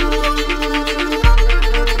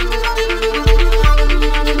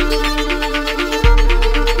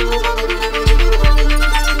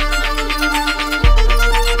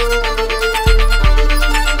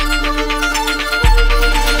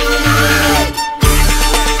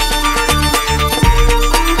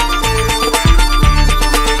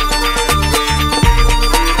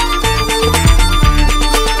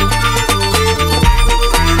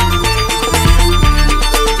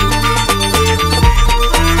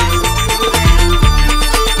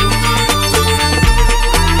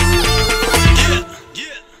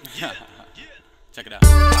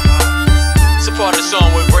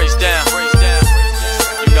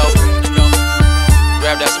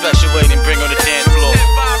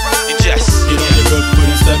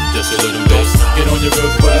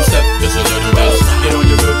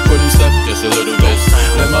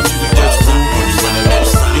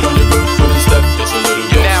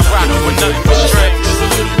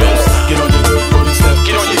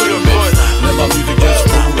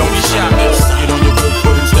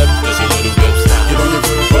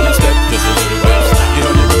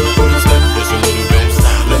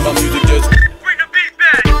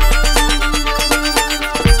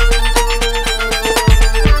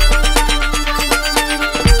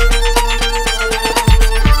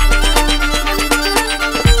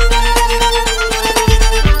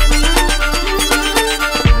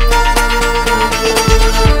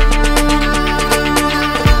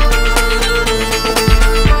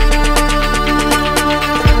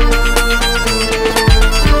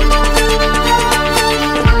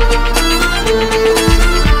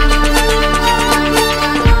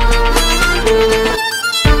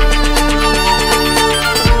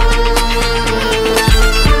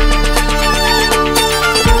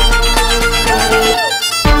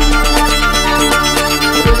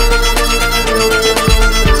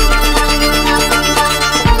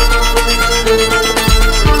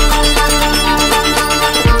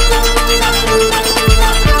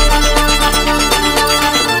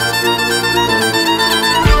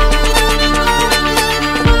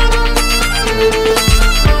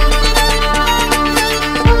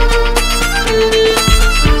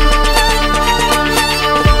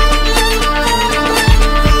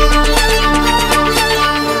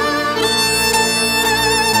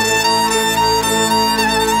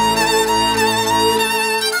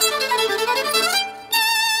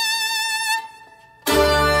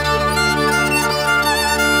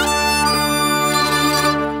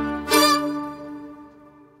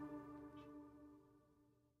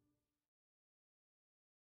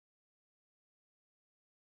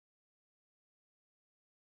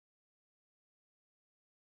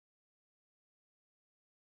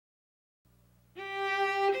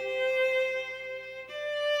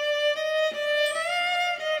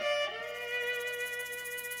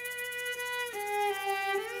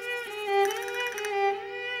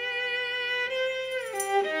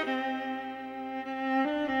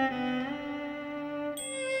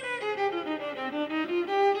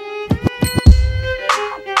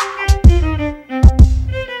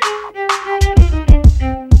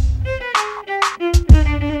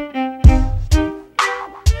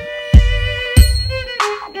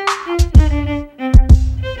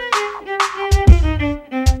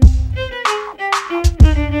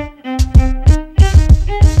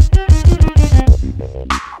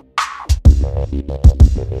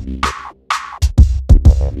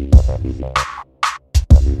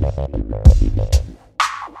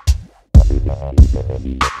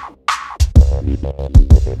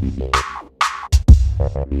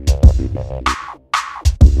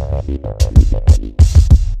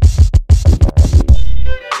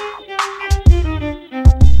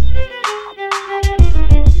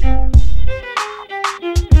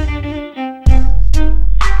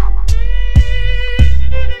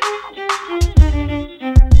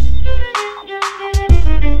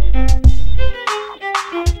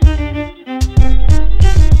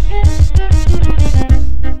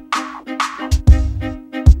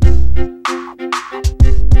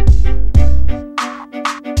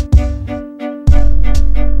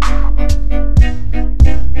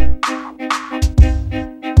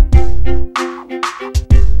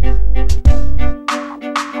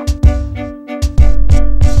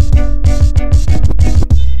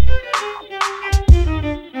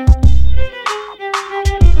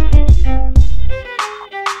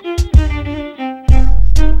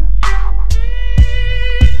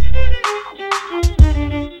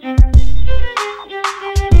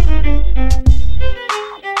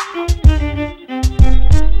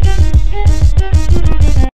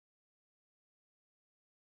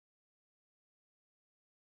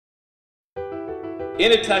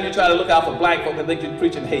 Anytime you try to look out for black folk, they think you're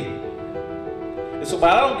preaching hate. And so, but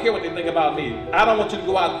I don't care what they think about me. I don't want you to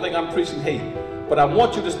go out and think I'm preaching hate. But I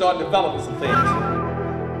want you to start developing some things.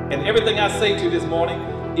 And everything I say to you this morning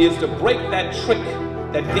is to break that trick,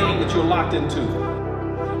 that game that you're locked into.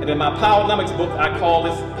 And in my Powernomics book, I call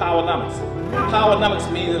this Powernomics.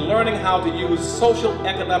 Powernomics means learning how to use social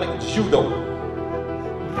economic judo.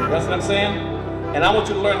 That's what I'm saying? And I want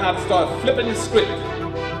you to learn how to start flipping the script.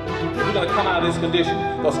 We're going to come out of this condition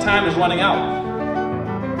because time is running out.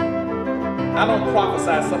 I don't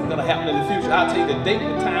prophesy something's going to happen in the future. I'll tell you the date,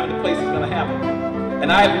 the time, and the place it's going to happen.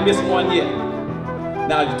 And I haven't missed one yet.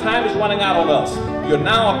 Now, the time is running out on us. You're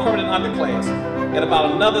now a permanent underclass. In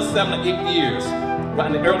about another 7 or 8 years, right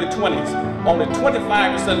in the early 20s, only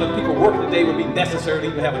 25% of the people working today would be necessary to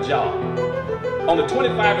even have a job. Only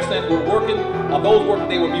 25% who are working, of those working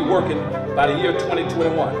today will be working by the year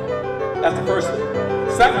 2021. That's the first thing.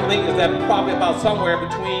 Second thing is that probably about somewhere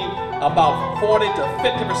between about 40 to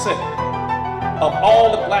 50% of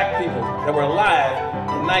all the black people that were alive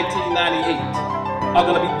in 1998 are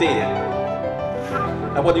going to be dead.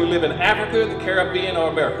 And whether you live in Africa, the Caribbean, or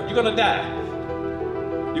America, you're going to die.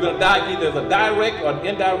 You're going to die either as a direct or an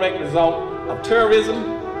indirect result of terrorism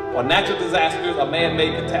or natural disasters or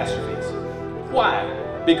man-made catastrophes. Why?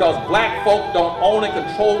 Because black folk don't own and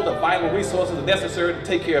control the vital resources necessary to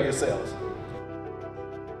take care of yourselves.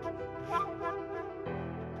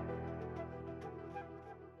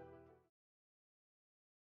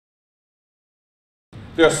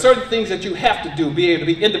 There are certain things that you have to do, be able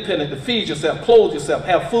to be independent, to feed yourself, clothe yourself,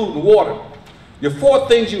 have food and water. Your 4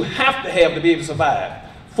 things you have to have to be able to survive: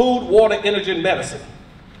 food, water, energy, and medicine.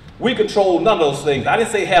 We control none of those things. I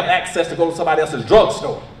didn't say have access to go to somebody else's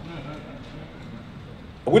drugstore.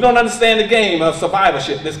 We don't understand the game of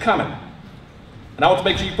survivorship. It's coming. And I want to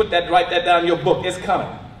make sure you write that down in your book. It's coming.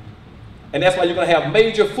 And that's why you're going to have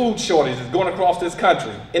major food shortages going across this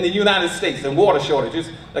country, in the United States, and water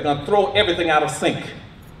shortages. They're going to throw everything out of sync.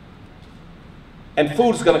 And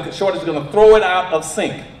shortage is going to throw it out of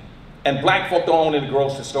sync. And black folk don't own any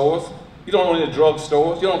grocery stores. You don't own any drug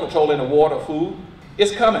stores. You don't control any water or food.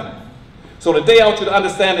 It's coming. So today I want you to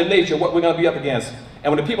understand the nature of what we're going to be up against.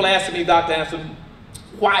 And when the people ask me, Dr. Anderson,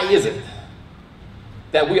 why is it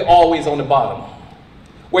that we're always on the bottom?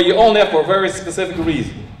 Well, you're on there for a very specific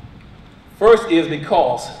reason. First is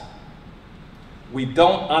because we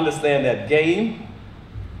don't understand that game,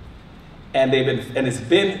 and it's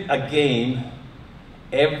been a game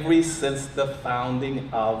ever since the founding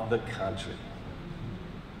of the country.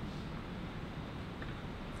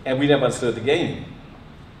 And we never understood the game.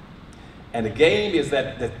 And the game is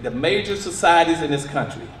that the major societies in this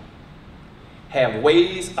country have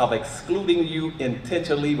ways of excluding you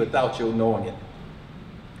intentionally without you knowing it.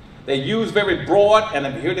 They use very broad, and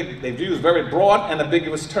they've used very broad and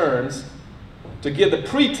ambiguous terms to give the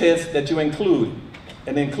pretense that you include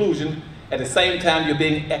an inclusion, at the same time you're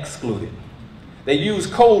being excluded. They use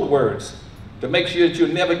code words to make sure that you're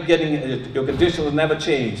never getting, your conditions will never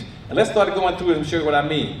change. And let's start going through it and show you what I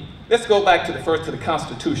mean. Let's go back to the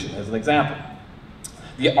Constitution as an example.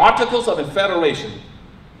 The Articles of Confederation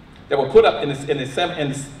that were put up in the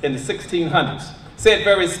 1600s said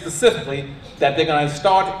very specifically that they're going to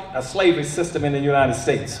start a slavery system in the United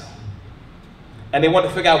States. And they want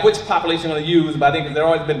to figure out which population they're going to use, but I think they've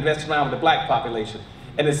always been messing around with the black population.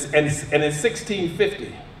 And in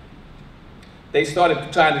 1650, they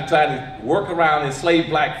started trying to work around enslaved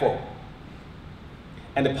black folk.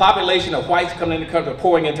 And the population of whites coming in the country,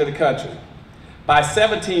 pouring into the country. By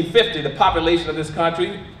 1750, the population of this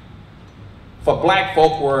country for black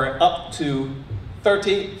folk were up to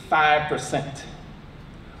 35%.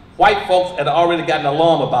 White folks had already gotten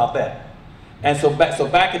alarm about that. And so back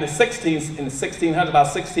in the 1600s,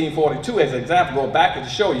 about 1642, as an example, go back to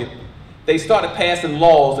show you, they started passing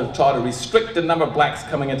laws to try to restrict the number of blacks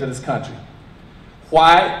coming into this country.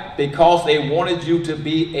 Why? Because they wanted you to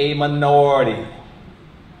be a minority.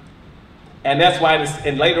 And that's why,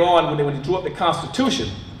 and later on, when they drew up the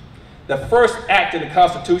Constitution, the first act in the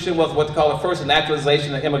Constitution was what they call the first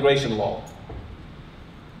naturalization and immigration law.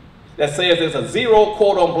 That says there's a zero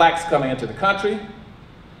quota on blacks coming into the country,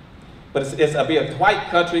 but it'll be a white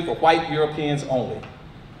country for white Europeans only.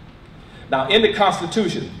 Now, in the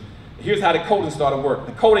Constitution, here's how the coding started working.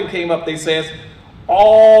 The coding came up, they says,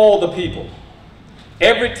 all the people.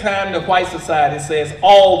 Every time the white society says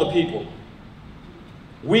all the people,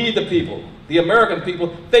 we the people, the American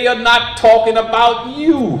people, they are not talking about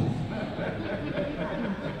you.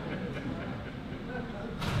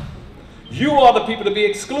 You are the people to be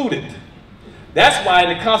excluded. That's why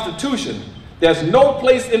in the Constitution, there's no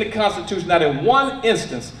place in the Constitution, not in one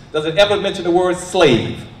instance, does it ever mention the word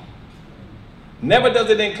slave. Never does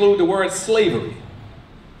it include the word slavery.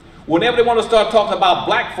 Whenever they want to start talking about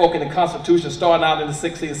black folk in the Constitution, starting out in the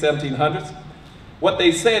 1600s, 1700s, what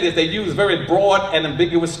they said is they use very broad and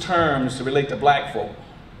ambiguous terms to relate to black folk.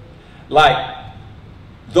 Like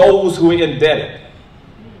those who are indebted,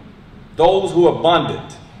 those who are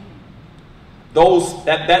abundant, those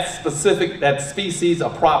that species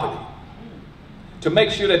of property. To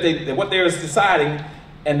make sure that what they're deciding,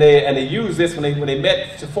 and they use this when they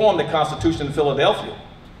met to form the Constitution in Philadelphia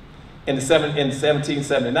in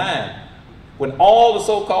 1779, when all the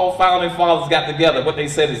so-called founding fathers got together, what they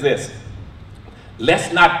said is this: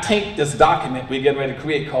 let's not taint this document we're getting ready to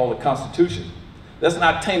create called the Constitution. Let's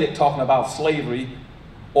not taint it talking about slavery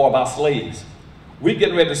or about slaves. We're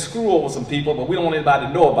getting ready to screw over some people, but we don't want anybody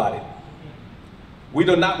to know about it. We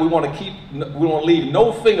want to leave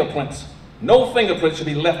no fingerprints. No fingerprints should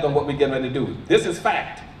be left on what we're getting ready to do. This is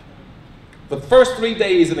fact. The first 3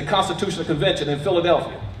 days in the Constitutional Convention in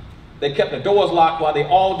Philadelphia, they kept the doors locked while they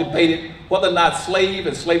all debated whether or not slave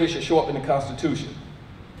and slavery should show up in the Constitution,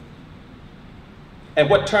 and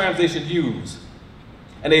what terms they should use.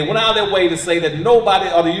 And they went out of their way to say that nobody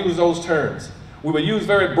ought to use those terms. We would use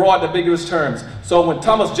very broad and ambiguous terms. So when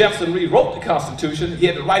Thomas Jefferson rewrote the Constitution, he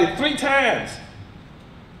had to write it 3 times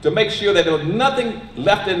to make sure that there was nothing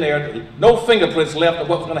left in there, no fingerprints left of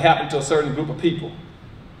what was going to happen to a certain group of people.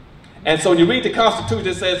 And so when you read the Constitution,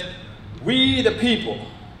 it says, we the people,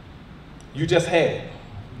 you just had it.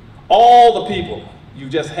 All the people, you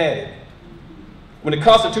just had it. When the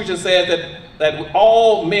Constitution says that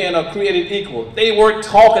all men are created equal, they weren't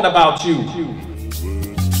talking about you.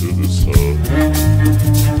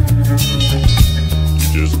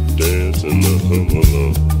 Just dance and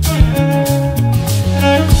love.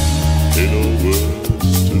 Ain't no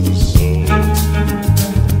words to the song.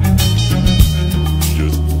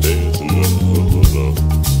 Just dance and love.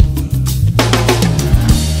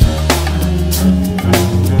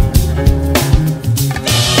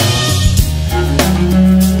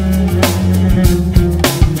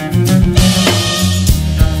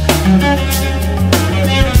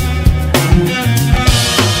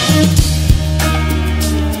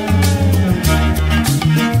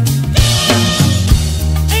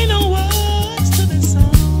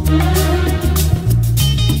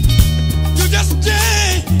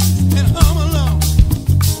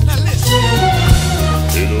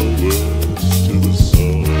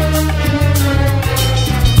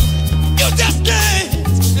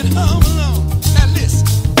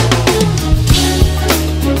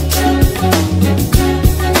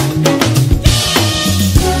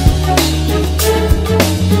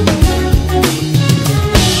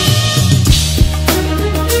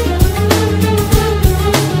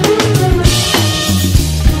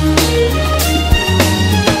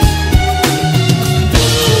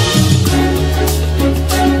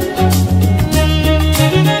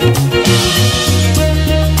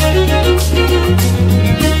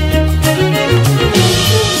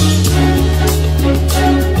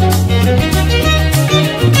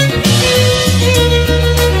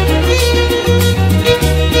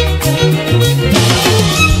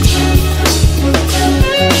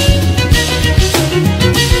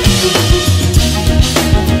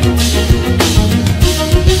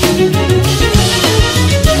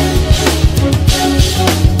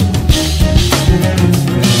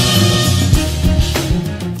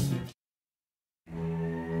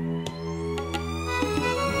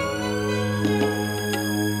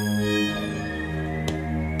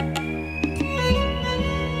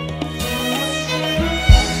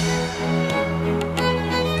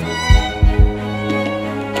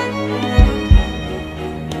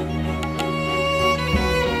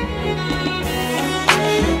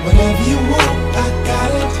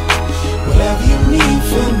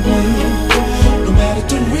 for me. No matter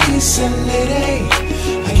the reason, lady,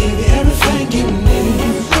 I give you everything you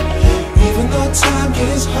need. Even though time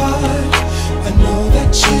gets hard, I know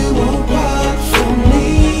that you won't part from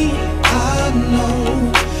me. I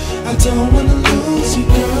know I don't wanna lose you,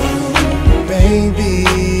 girl. Baby,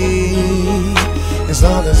 as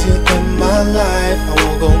long as you're in my life, I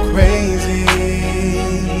won't go crazy.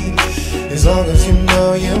 As long as you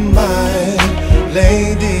know you're mine,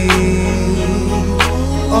 lady.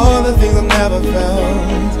 All the things I've never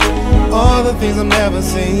felt, all the things I've never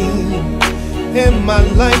seen. In my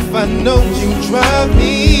life, I know you drive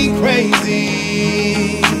me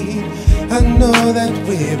crazy. I know that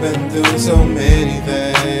we've been through so many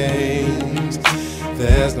things.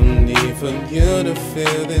 There's no need for you to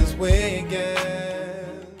feel this way again.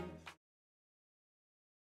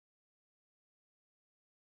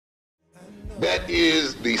 That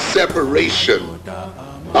is the separation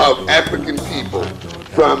of African people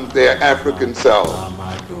from their African selves,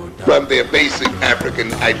 from their basic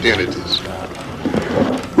African identities.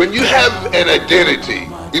 When you have an identity,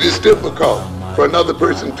 it is difficult for another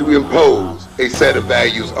person to impose a set of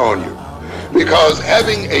values on you. Because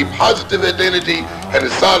having a positive identity and a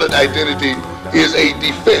solid identity is a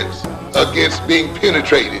defense against being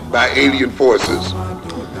penetrated by alien forces.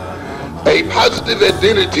 A positive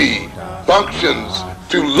identity functions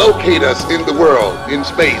to locate us in the world, in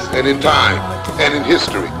space and in time and in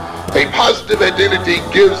history. A positive identity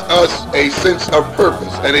gives us a sense of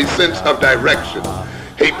purpose and a sense of direction.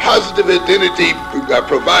 A positive identity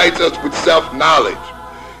provides us with self-knowledge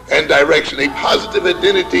and direction. A positive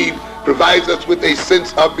identity provides us with a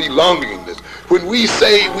sense of belongingness. When we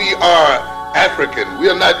say we are African, we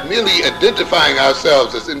are not merely identifying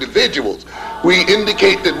ourselves as individuals. We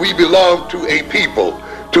indicate that we belong to a people,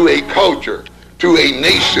 to a culture, to a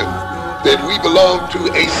nation, that we belong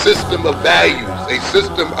to a system of values, a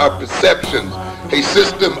system of perceptions, a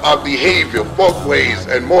system of behavior, folkways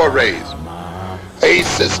and mores. A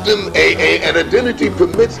system, an identity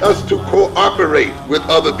permits us to cooperate with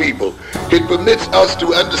other people. It permits us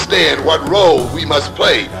to understand what role we must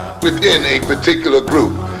play within a particular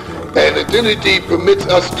group. An identity permits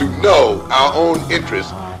us to know our own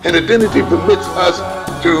interests. An identity permits us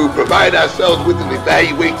to provide ourselves with an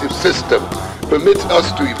evaluative system, permits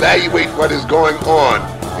us to evaluate what is going on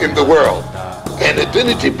in the world. An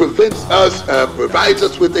identity provides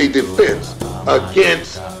us with a defense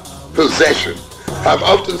against possession. I've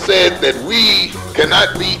often said that we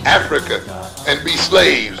cannot be Africa and be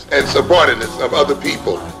slaves and subordinates of other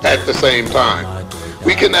people at the same time.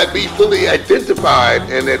 We cannot be fully identified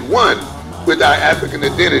and at one with our African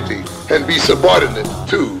identity and be subordinate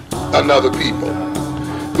to another people.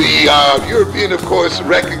 The European, of course,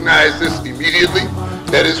 recognized this immediately.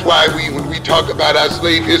 That is why when we talk about our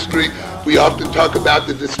slave history, we often talk about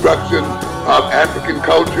the destruction of African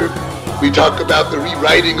culture. We talk about the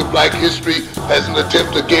rewriting of black history as an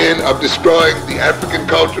attempt again of destroying the African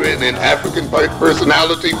culture and an African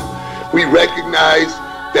personality. We recognize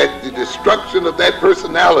that the destruction of that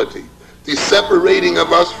personality, the separating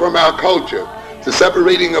of us from our culture, the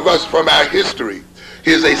separating of us from our history,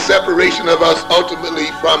 is a separation of us ultimately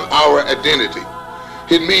from our identity.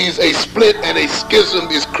 It means a split and a schism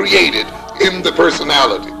is created in the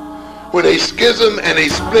personality. When a schism and a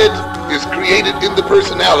split is created in the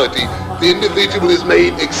personality, the individual is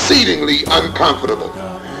made exceedingly uncomfortable.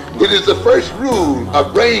 It is the first rule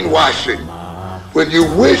of brainwashing. When you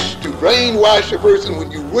wish to brainwash a person,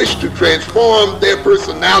 when you wish to transform their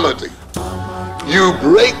personality, you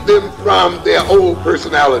break them from their old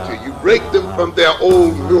personality. You break them from their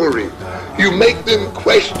old luring. You make them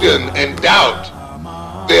question and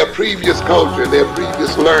doubt their previous culture, their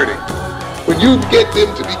previous learning. When you get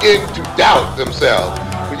them to begin to doubt themselves,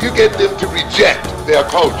 when you get them to reject their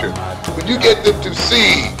culture, when you get them to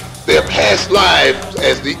see their past lives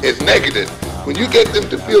as negative, when you get them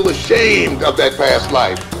to feel ashamed of that past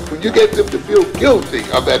life, when you get them to feel guilty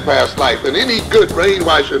of that past life, and any good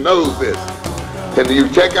brainwasher knows this, and you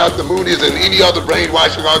check out the Moonies and any other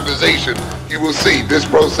brainwashing organization, you will see this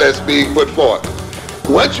process being put forth.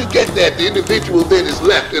 Once you get that, the individual then is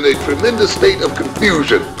left in a tremendous state of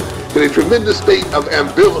confusion, in a tremendous state of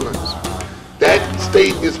ambivalence. That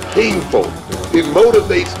state is painful. It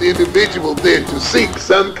motivates the individual then to seek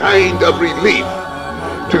some kind of relief,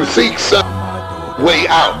 to seek some way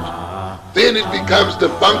out. Then it becomes the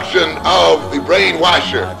function of the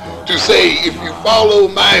brainwasher to say, if you follow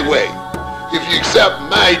my way, if you accept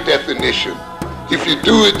my definition, if you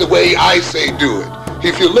do it the way I say do it,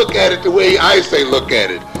 if you look at it the way I say look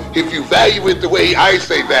at it, if you value it the way I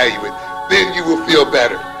say value it, then you will feel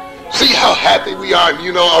better. See how happy we are,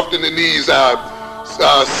 often in these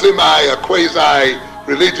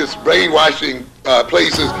quasi-religious brainwashing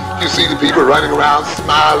places, you see the people running around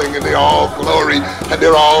smiling, and they're all glory, and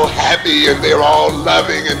they're all happy, and they're all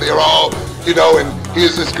loving, and they're all, you know, and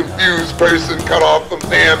here's this confused person cut off from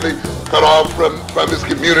family, cut off from his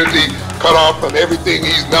community, cut off from everything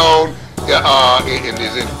he's known, and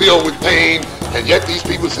is filled with pain. And yet these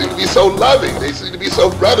people seem to be so loving. They seem to be so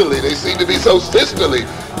brotherly. They seem to be so sisterly.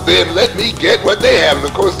 Then let me get what they have. And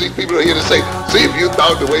of course these people are here to say, see, if you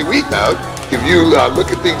thought the way we thought, if you look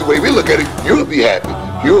at things the way we look at it, you'll be happy.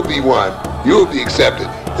 You'll be one. You'll be accepted.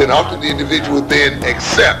 Then often the individual then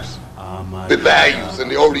accepts the values and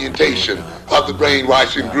the orientation of the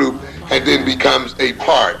brainwashing group and then becomes a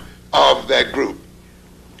part of that group.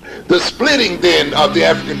 The splitting then of the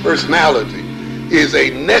African personality is a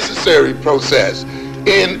necessary process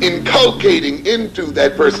in inculcating into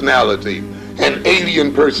that personality an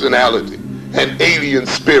alien personality, an alien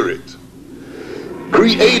spirit,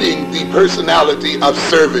 creating the personality of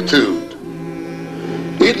servitude.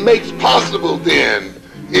 It makes possible then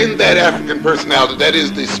in that African personality, that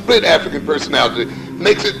is the split African personality,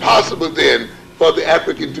 makes it possible then for the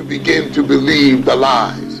African to begin to believe the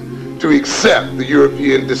lies, to accept the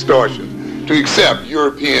European distortions, to accept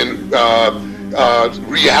European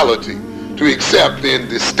reality, to accept then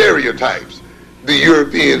the stereotypes the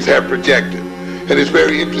Europeans have projected. And it's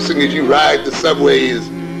very interesting as you ride the subways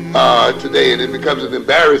today, and it becomes an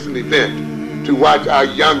embarrassing event to watch our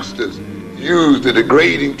youngsters use the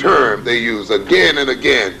degrading term they use again and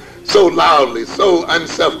again, so loudly, so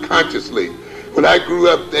unself-consciously. When I grew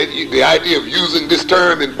up, the idea of using this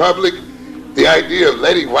term in public, the idea of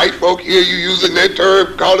letting white folk hear you using that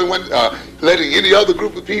term, calling one, letting any other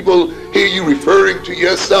group of people hear you referring to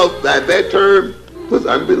yourself by that term was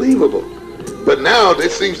unbelievable. But now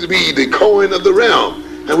this seems to be the coin of the realm.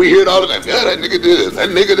 And we hear it all the time. Yeah, that nigga did this, that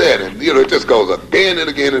nigga that. And, you know, it just goes again and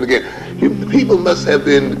again and again. People must have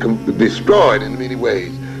been destroyed in many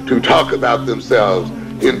ways to talk about themselves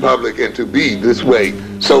in public and to be this way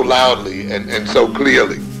so loudly and so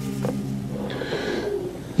clearly.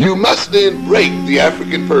 You must then break the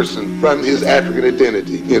African person from his African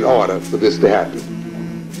identity in order for this to happen.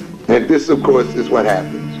 And this, of course, is what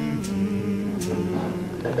happens.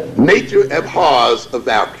 Nature abhors a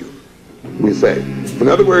vacuum, we say. In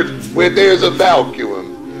other words, where there's a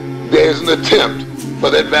vacuum, there's an attempt for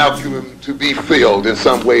that vacuum to be filled in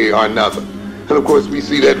some way or another. And of course, we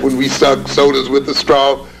see that when we suck sodas with a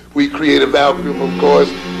straw, we create a vacuum, of course,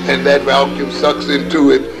 and that vacuum sucks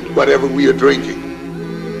into it whatever we are drinking.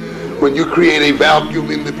 When you create a vacuum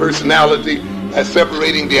in the personality, as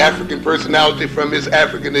separating the African personality from his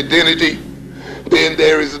African identity, then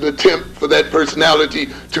there is an attempt for that personality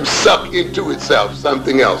to suck into itself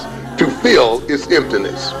something else, to fill its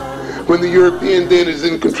emptiness. When the European then is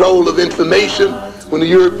in control of information, when the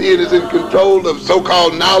European is in control of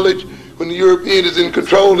so-called knowledge, when the European is in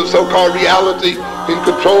control of so-called reality, in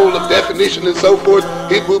control of definition and so forth,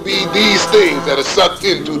 it will be these things that are sucked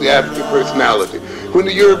into the African personality. When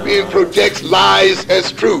the European projects lies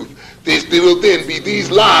as truth, there will then be these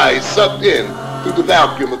lies sucked in through the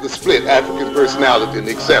vacuum of the split African personality and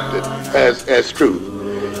accepted as truth.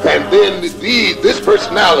 And then this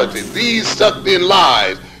personality, these sucked in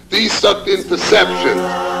lies, these sucked in perceptions,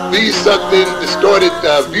 these sucked in distorted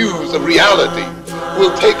views of reality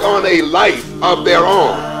will take on a life of their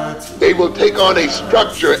own. They will take on a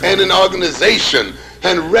structure and an organization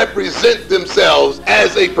and represent themselves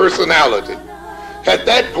as a personality. At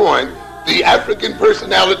that point, the African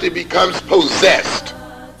personality becomes possessed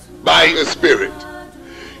by a spirit.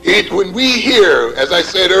 When we hear, as I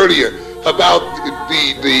said earlier, about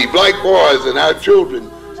the black boys and our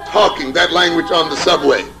children talking that language on the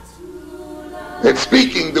subway and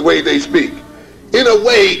speaking the way they speak, in a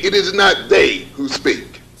way it is not they who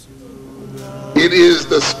speak. It is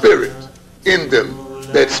the spirit in them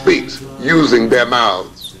that speaks using their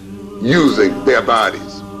mouths, using their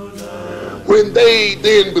bodies. When they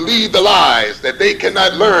then believe the lies that they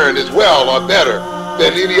cannot learn as well or better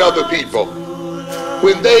than any other people,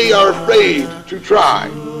 when they are afraid to try,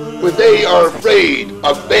 when they are afraid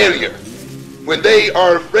of failure, when they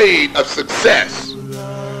are afraid of success,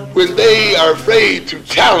 when they are afraid to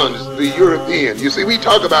challenge the European. You see, we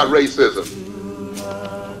talk about racism,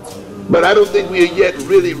 but I don't think we are yet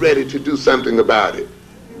really ready to do something about it.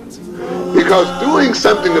 Because doing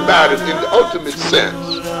something about it in the ultimate sense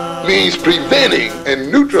means preventing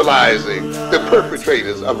and neutralizing the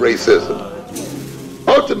perpetrators of racism.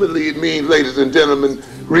 Ultimately, it means, ladies and gentlemen,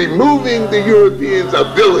 removing the Europeans'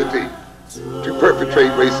 ability to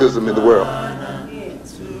perpetrate racism in the world.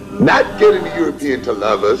 Not getting the European to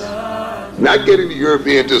love us, Not getting the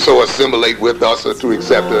European to so assimilate with us or to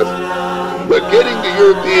accept us, but getting the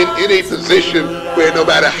European in a position where no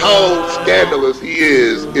matter how scandalous he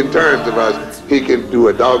is in terms of us, he can do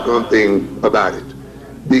a doggone thing about it.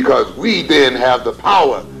 Because we then have the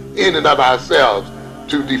power in and of ourselves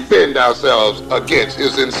to defend ourselves against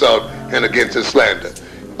his insult and against his slander.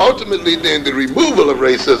 Ultimately, then, the removal of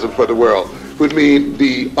racism for the world would mean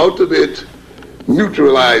the ultimate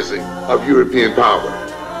neutralizing of European power.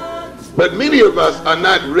 But many of us are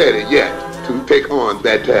not ready yet to take on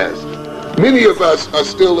that task. Many of us are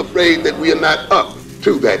still afraid that we are not up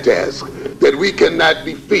to that task, that we cannot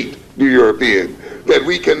defeat the European, that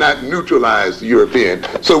we cannot neutralize the European.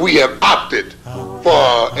 So we have opted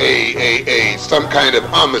for some kind of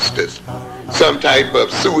armistice, some type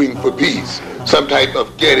of suing for peace, some type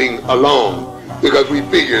of getting along, because we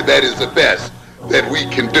figure that is the best that we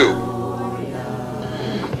can do.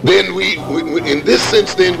 Then in this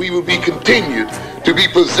sense, then we will be continued to be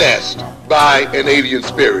possessed by an alien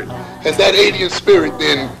spirit. And that alien spirit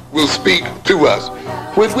then will speak to us.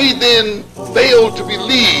 When we then fail to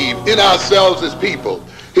believe in ourselves as people,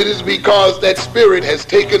 it is because that spirit has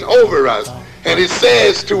taken over us, and it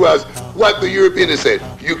says to us what the European has said: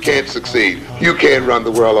 you can't succeed, you can't run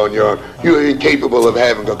the world on your own, you're incapable of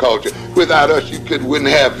having a culture. Without us, you wouldn't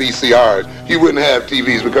have VCRs, you wouldn't have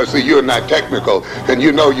TVs, because see, you're not technical, and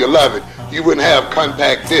you know you love it. You wouldn't have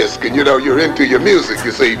compact disc, and you know you're into your music,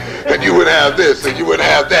 you see, and you wouldn't have this, and you wouldn't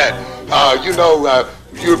have that.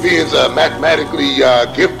 Europeans are mathematically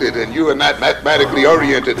gifted, and you are not mathematically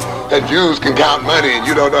oriented, and Jews can count money, and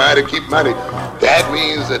you don't know how to keep money. That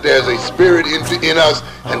means that there's a spirit in us,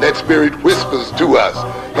 and that spirit whispers to us,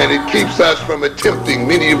 and it keeps us from attempting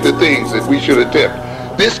many of the things that we should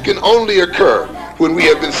attempt. This can only occur when we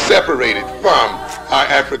have been separated from our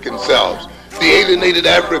African selves. The alienated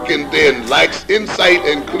African then lacks insight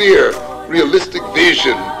and clear, realistic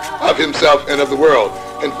vision of himself and of the world,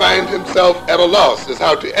 and finds himself at a loss as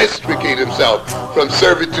how to extricate himself from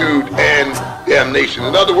servitude and damnation.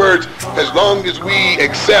 In other words, as long as we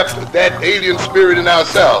accept that alien spirit in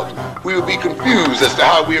ourselves, we will be confused as to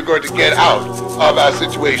how we are going to get out of our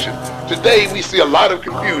situation. Today, we see a lot of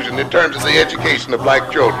confusion in terms of the education of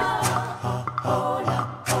black children.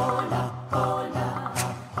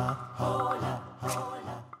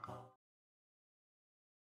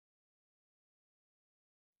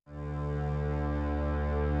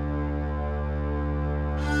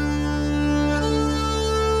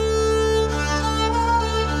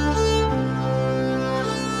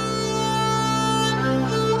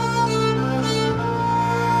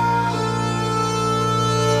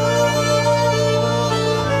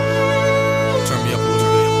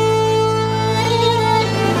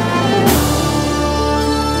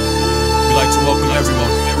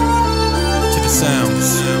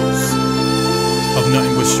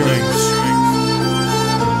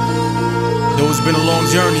 Though it's been a long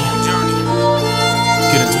journey,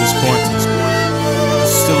 getting to this point,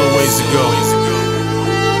 there's still a ways to go.